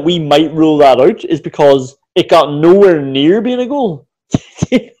reason that we might rule that out is because it got nowhere near being a goal.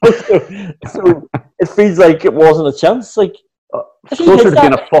 so it feels like it wasn't a chance. Like, closer to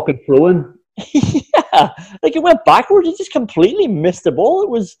being a fucking throw-in. Yeah. Like, it went backwards. He just completely missed the ball. It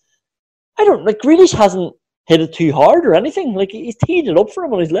was, Grealish hasn't hit it too hard or anything. Like, he's teed it up for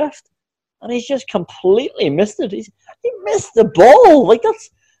him on his left. And he's just completely missed it. He missed the ball. Like,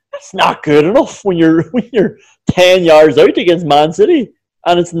 that's not good enough when you're 10 yards out against Man City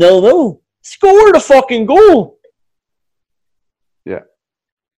and it's 0-0. Score the fucking goal. Yeah.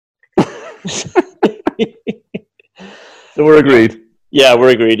 So we're agreed. Yeah, we're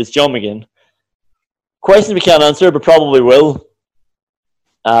agreed. It's John McGinn. Questions we can't answer, but probably will.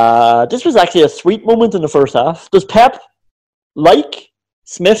 This was actually a sweet moment in the first half. Does Pep like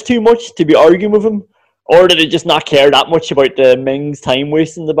Smith too much to be arguing with him, or did he just not care that much about the Mings time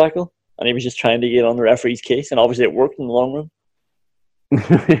wasting debacle, and he was just trying to get on the referee's case, and obviously it worked in the long run?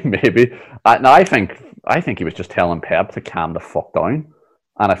 Maybe. I think he was just telling Pep to calm the fuck down,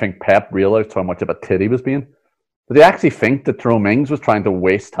 and I think Pep realised how much of a tit he was being. Did he actually think that Tyrone Mings was trying to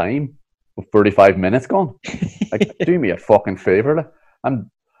waste time with 35 minutes gone? Like, do me a fucking favour. And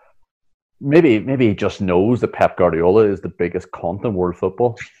maybe he just knows that Pep Guardiola is the biggest cunt in world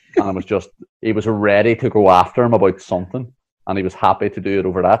football, and he was ready to go after him about something, and he was happy to do it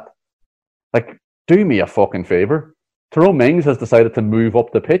over that. Like, do me a fucking favour. Tyrone Mings has decided to move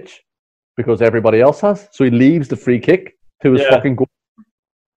up the pitch because everybody else has, so he leaves the free kick to his fucking goal.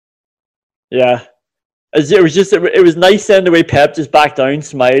 Yeah, it was nice then the way Pep just backed down,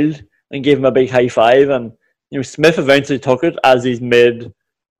 smiled, and gave him a big high five, and Smith eventually took it as he's mid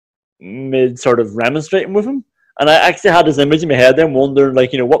sort of remonstrating with him. And I actually had this image in my head then wondering,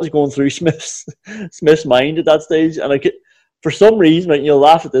 like, what was going through Smith's mind at that stage. And for some reason, you'll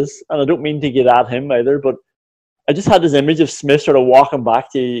laugh at this, and I don't mean to get at him either, but I just had this image of Smith sort of walking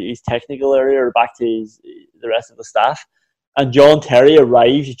back to his technical area or back to the rest of the staff. And John Terry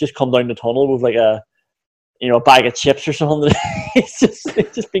arrives, he's just come down the tunnel with like a bag of chips or something. he's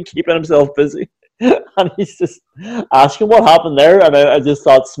just been keeping himself busy. And he's just asking what happened there. And I just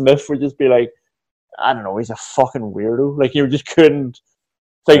thought Smith would just be like, I don't know, he's a fucking weirdo. Like, he just couldn't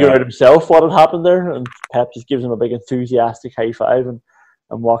figure out himself what had happened there. And Pep just gives him a big enthusiastic high five and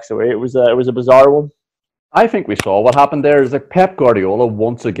walks away. It was a bizarre one. I think we saw what happened there. Is like Pep Guardiola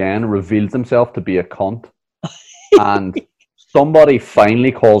once again revealed himself to be a cunt. And somebody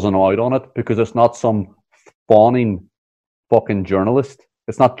finally calls him out on it because it's not some fawning fucking journalist.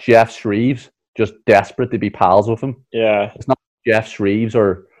 It's not Jeff Shreves just desperate to be pals with him. Yeah. It's not Jeff Shreves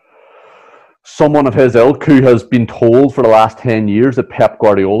or someone of his ilk who has been told for the last 10 years that Pep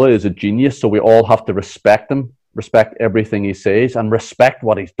Guardiola is a genius, so we all have to respect him, respect everything he says, and respect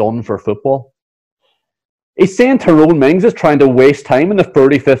what he's done for football. He's saying Tyrone Mings is trying to waste time in the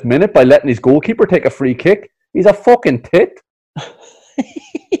 35th minute by letting his goalkeeper take a free kick. He's a fucking tit.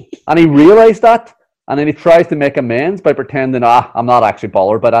 And he realised that, and then he tries to make amends by pretending, I'm not actually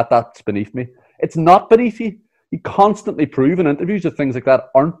bothered by that, that's beneath me. It's not beneath you. You constantly prove in interviews that things like that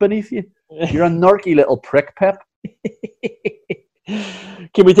aren't beneath you. You're a narky little prick, Pep.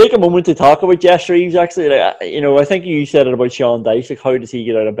 Can we take a moment to talk about Jeff Shreves, actually? Like, I think you said it about Sean Dyche. Like, how does he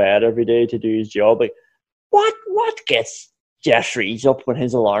get out of bed every day to do his job? Like, what gets Jeff Shreves up when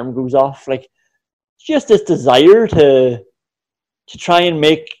his alarm goes off? Like, just this desire to try and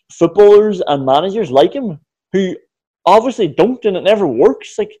make footballers and managers like him, who obviously don't, and it never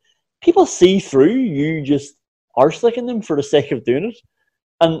works. Like, people see through you just arse-licking them for the sake of doing it.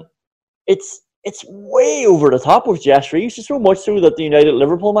 And it's way over the top with Jeff Shreves. It's so much so that the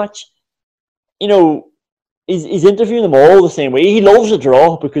United-Liverpool match, he's interviewing them all the same way. He loves a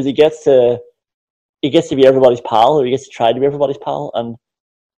draw because he gets to be everybody's pal, or he gets to try to be everybody's pal. And,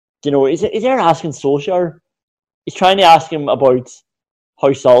 he's there asking Solskjaer. He's trying to ask him about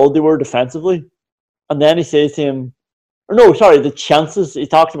how solid they were defensively. And then he says to him, the chances. He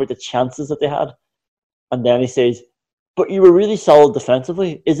talks about the chances that they had. And then he says, but you were really solid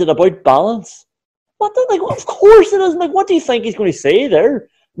defensively. Is it about balance? What? Of course it is. Like, what do you think he's going to say there?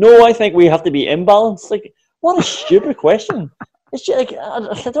 No, I think we have to be imbalanced. Like, what a stupid question. It's just, like, I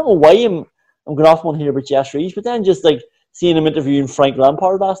don't know why I'm going off one here about Jeff Shreves, but then just like seeing him interviewing Frank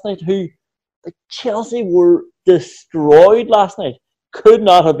Lampard last night, who, like, Chelsea were destroyed last night. Could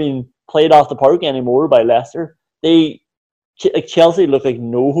not have been played off the park anymore by Leicester. Chelsea look like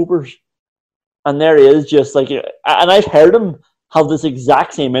no-hoopers. And there he is, just like, and I've heard him have this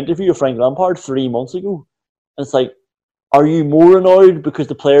exact same interview with Frank Lampard 3 months ago. And it's like, are you more annoyed because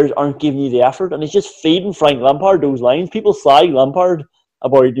the players aren't giving you the effort? And he's just feeding Frank Lampard those lines. People slag Lampard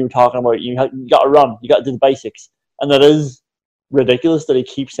about talking about you got to run, you got to do the basics. And that is ridiculous that he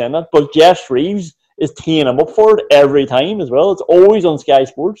keeps saying that. But Jeff Shreves is teeing him up for it every time as well. It's always on Sky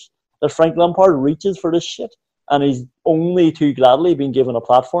Sports that Frank Lampard reaches for this shit. And he's only too gladly been given a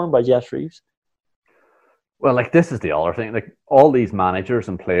platform by Jeff Shreves. Well, like, this is the other thing. Like, all these managers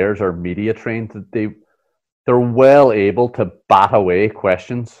and players are media trained. They're well able to bat away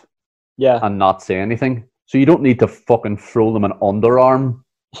questions, and not say anything. So you don't need to fucking throw them an underarm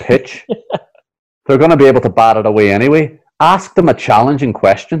pitch. They're going to be able to bat it away anyway. Ask them a challenging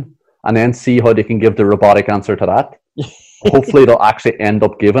question, and then see how they can give the robotic answer to that. Hopefully, they'll actually end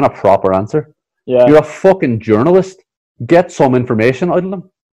up giving a proper answer. Yeah. You're a fucking journalist. Get some information out of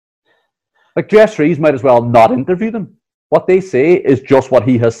them. Like, Jeff Shreves might as well not interview them. What they say is just what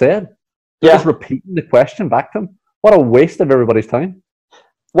he has said. They're just repeating the question back to him. What a waste of everybody's time.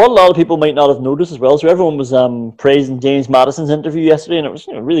 What a lot of people might not have noticed as well, so everyone was praising James Maddison's interview yesterday, and it was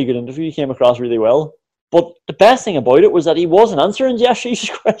a really good interview. He came across really well. But the best thing about it was that he wasn't answering Jeff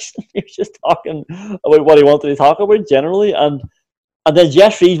Shreves' question. He was just talking about what he wanted to talk about generally, and then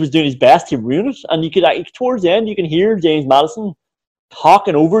Jeff Shreves was doing his best to ruin it. And you could, towards the end, you can hear James Maddison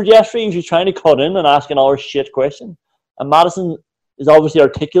talking over Jeff Shreves. He's trying to cut in and ask another shit question. And Maddison is obviously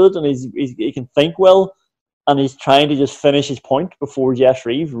articulate, and he can think well, and he's trying to just finish his point before Jeff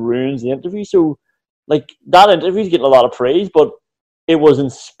Shreves ruins the interview. So, like, that interview's getting a lot of praise, but it was in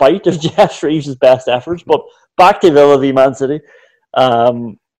spite of Jeff Shreves' best efforts. But back to Villa v Man City.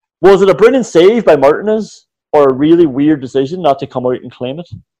 Was it a brilliant save by Martinez, or a really weird decision not to come out and claim it?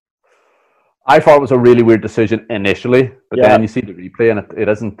 I thought it was a really weird decision initially, but then you see the replay, and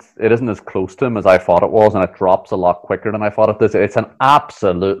it isn't as close to him as I thought it was, and it drops a lot quicker than I thought it did. It's an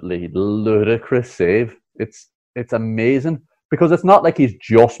absolutely ludicrous save. It's amazing, because it's not like he's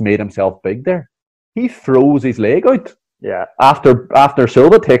just made himself big there. He throws his leg out. Yeah. After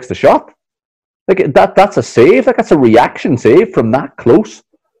Silva takes the shot, like, that's a save. Like, that's a reaction save from that close,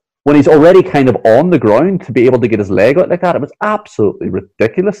 when he's already kind of on the ground, to be able to get his leg out like that. It was absolutely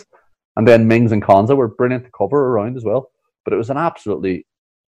ridiculous. And then Mings and Konza were brilliant to cover around as well. But it was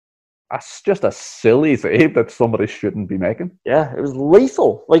just a silly save that somebody shouldn't be making. Yeah, it was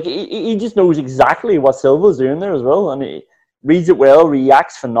lethal. Like, he just knows exactly what Silva's doing there as well. And he reads it well,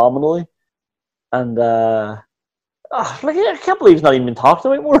 reacts phenomenally. And, I can't believe he's not even been talked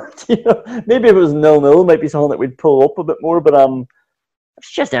about more. Maybe if it was 0-0, might be something that we'd pull up a bit more. But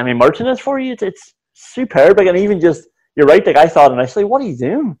it's just Emi Martinez for you. It's superb. Like, and even just, you're right, like, I thought initially, what are you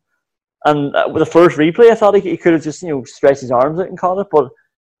doing? And with the first replay, I thought he could have just, stretched his arms out and caught it, but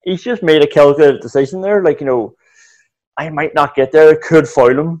he's just made a calculated decision there. Like, I might not get there, could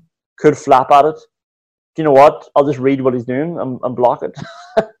foul him, could flap at it. Do you know what? I'll just read what he's doing and block it.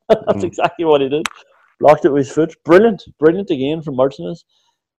 That's exactly what he did. Blocked it with his foot. Brilliant again from Martinez,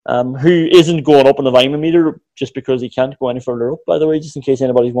 who isn't going up on the Weimann meter just because he can't go any further up, by the way, just in case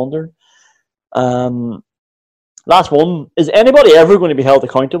anybody's wondering. Last one. Is anybody ever going to be held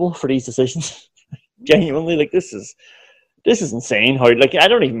accountable for these decisions? Genuinely, like, this is insane. How, like, I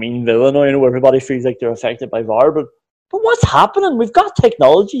don't even mean Villa now. I know everybody feels like they're affected by VAR, but what's happening? We've got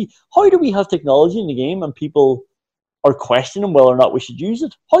technology. How do we have technology in the game and people are questioning whether or not we should use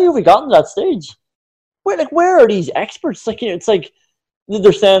it? How have we gotten to that stage? Where are these experts? Like, it's like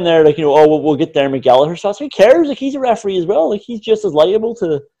they're saying there, like, we'll get there Gallagher shots. Who cares? Like, he's a referee as well. Like, he's just as liable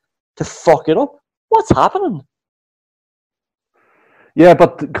to fuck it up. What's happening? Yeah,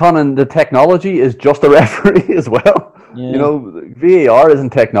 but Conan, the technology is just a referee as well. Yeah. VAR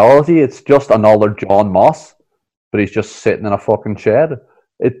isn't technology. It's just another John Moss, but he's just sitting in a fucking shed.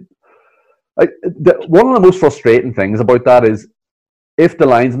 One of the most frustrating things about that is if the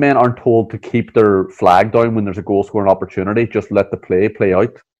linesmen aren't told to keep their flag down when there's a goal-scoring opportunity, just let the play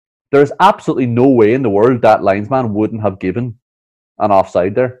out. There's absolutely no way in the world that linesman wouldn't have given an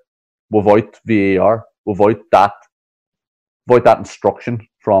offside there without VAR, without that instruction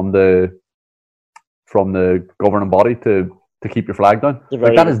from the governing body to keep your flag down.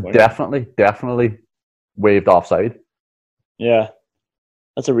 Like, that is definitely waved offside. Yeah.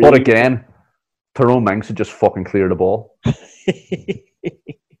 That's a really... But again, Tyrone Mings should just fucking clear the ball.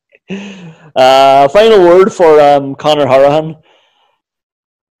 Final word for Conor Hourihane.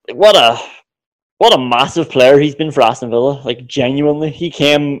 What a massive player he's been for Aston Villa. Like, genuinely. He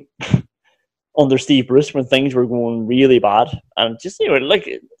came under Steve Bruce when things were going really bad. And just, like,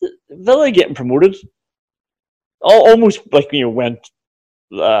 Villa getting promoted almost, like, went...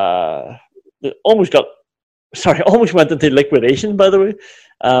 almost went into liquidation, by the way.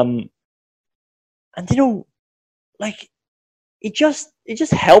 And like, it just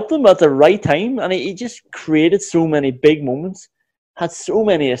helped them at the right time, and it just created so many big moments, had so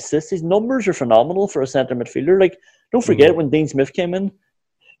many assists. His numbers are phenomenal for a centre midfielder. Like, don't forget when Dean Smith came in,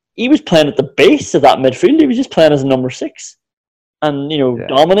 he was playing at the base of that midfield. He was just playing as a number 6. And,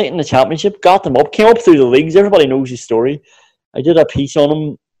 dominating the championship, got them up, came up through the leagues. Everybody knows his story. I did a piece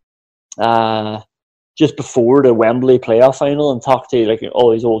on him just before the Wembley playoff final and talked to, like,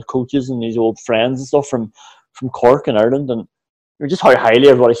 all these old coaches and these old friends and stuff from Cork and Ireland, and just how highly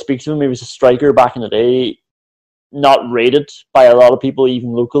everybody speaks of him. He was a striker back in the day, not rated by a lot of people,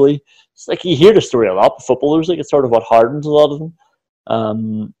 even locally. It's like, you hear the story a lot with footballers. Like, it's sort of what hardens a lot of them.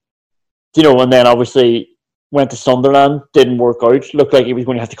 And then obviously went to Sunderland, didn't work out. Looked like he was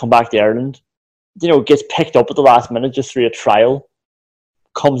going to have to come back to Ireland. Gets picked up at the last minute just through a trial.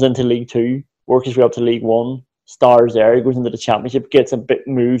 Comes into League 2, works his way up to League 1, stars there, goes into the Championship, gets a bit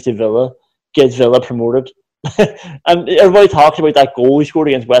moved to Villa, gets Villa promoted. And everybody talks about that goal he scored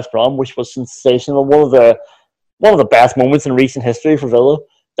against West Brom, which was sensational. One of the best moments in recent history for Villa.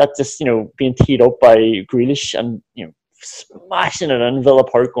 That just, being teed up by Grealish and, smashing it in Villa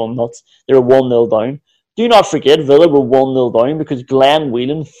Park, going nuts. They were 1-0 down. Do not forget, Villa were 1-0 down because Glenn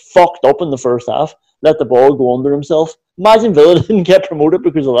Whelan fucked up in the first half, let the ball go under himself. Imagine Villa didn't get promoted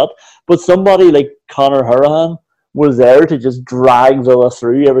because of that. But somebody like Conor Hourihane was there to just drag Villa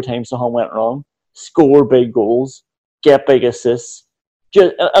through every time something went wrong, score big goals, get big assists.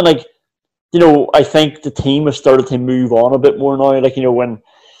 I think the team has started to move on a bit more now. Like,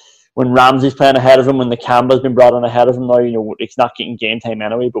 when Ramsey's playing ahead of him, when the Camba's been brought in ahead of him now, it's not getting game time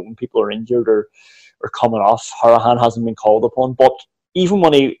anyway, but when people are injured or coming off, Hourihane hasn't been called upon. But even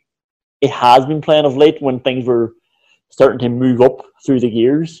when it has been playing of late, when things were starting to move up through the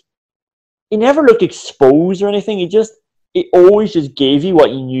gears, he never looked exposed or anything. He always just gave you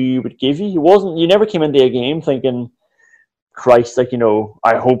what you knew he would give you. You never came into a game thinking, Christ, like,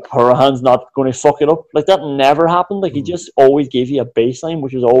 I hope Hourihane's not going to fuck it up. Like, that never happened. Like, he just always gave you a baseline,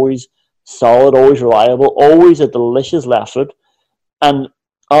 which was always solid, always reliable, always a delicious left foot. And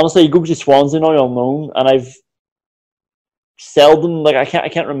honestly, he goes to Swansea now on loan, and I've seldom, like, I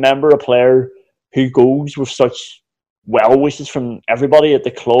can't remember a player who goes with such well wishes from everybody at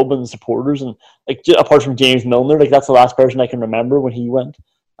the club and supporters, and, like, apart from James Milner, like, that's the last person I can remember when he went,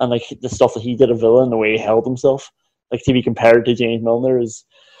 and, like, the stuff that he did at Villa and the way he held himself, like, to be compared to James Milner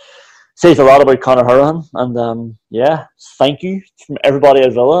says a lot about Conor Hourihane. And thank you from everybody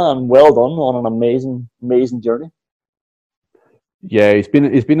at Villa, and well done on an amazing journey. Yeah, he's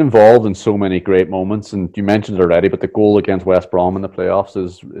been involved in so many great moments, and you mentioned it already, but the goal against West Brom in the playoffs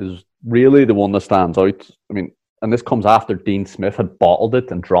is really the one that stands out, I mean, and this comes after Dean Smith had bottled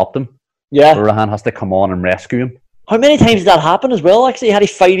it and dropped him. Yeah. Hourihane has to come on and rescue him. How many times did that happen as well? Actually, had he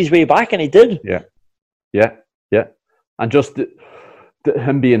fight his way back, and he did. Yeah. And just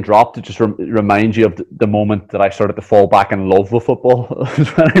him being dropped, it just reminds you of the moment that I started to fall back in love with football.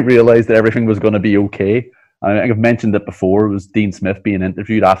 When I realised that everything was going to be okay. I think I've mentioned it before. It was Dean Smith being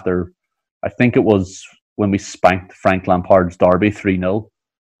interviewed after, I think it was when we spanked Frank Lampard's Derby 3-0.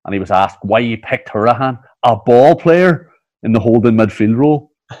 And he was asked why he picked Hourihane, a ball player, in the holding midfield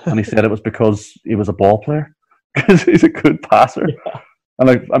role. And he said it was because he was a ball player. Because he's a good passer. Yeah. And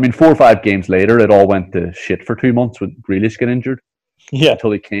I mean, 4 or 5 games later, it all went to shit for 2 months with Grealish getting injured. Yeah.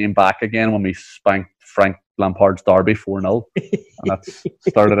 Until he came back again when we spanked Frank Lampard's Derby 4-0. And that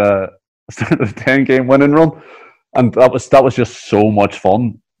started a 10-game winning run. And that was just so much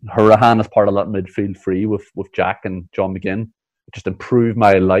fun. Hourihane as part of that midfield three with Jack and John McGinn. It just improved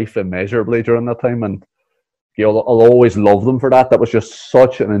my life immeasurably during that time. And I'll always love them for that. That was just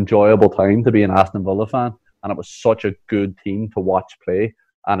such an enjoyable time to be an Aston Villa fan. And it was such a good team to watch play.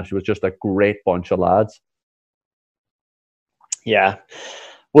 And it was just a great bunch of lads. Yeah.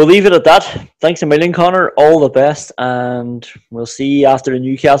 We'll leave it at that. Thanks a million, Conor. All the best. And we'll see you after the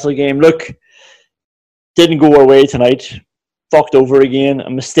Newcastle game. Look, didn't go our way tonight. Fucked over again. A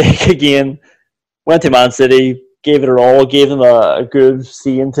mistake again. Went to Man City. Gave it a all. Gave them a good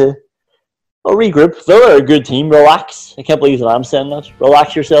seeing to regroup. Villa are a good team. Relax. I can't believe that I'm saying that.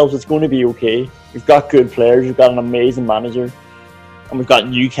 Relax yourselves. It's going to be okay. We've got good players. We've got an amazing manager. And we've got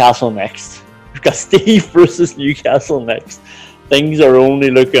Newcastle next. We've got Steve versus Newcastle next. Things are only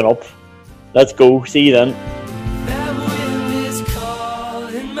looking up. Let's go. See you then. That wind is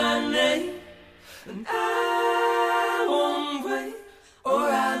calling my name, and I won't wait, or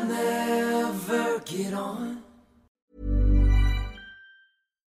I'll never get on.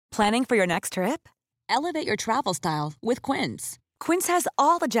 Planning for your next trip? Elevate your travel style with Quince. Quince has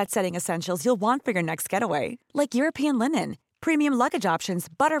all the jet-setting essentials you'll want for your next getaway, like European linen, premium luggage options,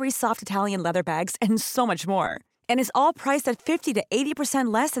 buttery soft Italian leather bags, and so much more. And is all priced at 50 to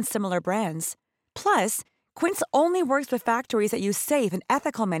 80% less than similar brands. Plus, Quince only works with factories that use safe and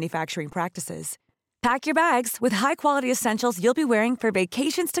ethical manufacturing practices. Pack your bags with high-quality essentials you'll be wearing for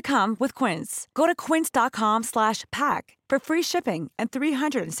vacations to come with Quince. Go to quince.com/pack for free shipping and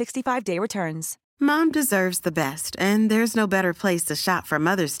 365-day returns. Mom deserves the best, and there's no better place to shop for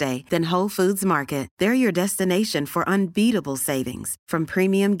Mother's Day than Whole Foods Market. They're your destination for unbeatable savings, from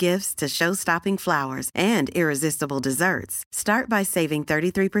premium gifts to show-stopping flowers and irresistible desserts. Start by saving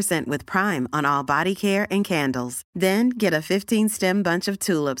 33% with Prime on all body care and candles. Then get a 15-stem bunch of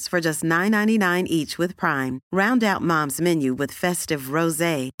tulips for just $9.99 each with Prime. Round out Mom's menu with festive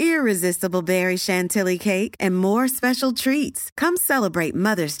rosé, irresistible berry chantilly cake, and more special treats. Come celebrate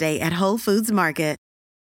Mother's Day at Whole Foods Market.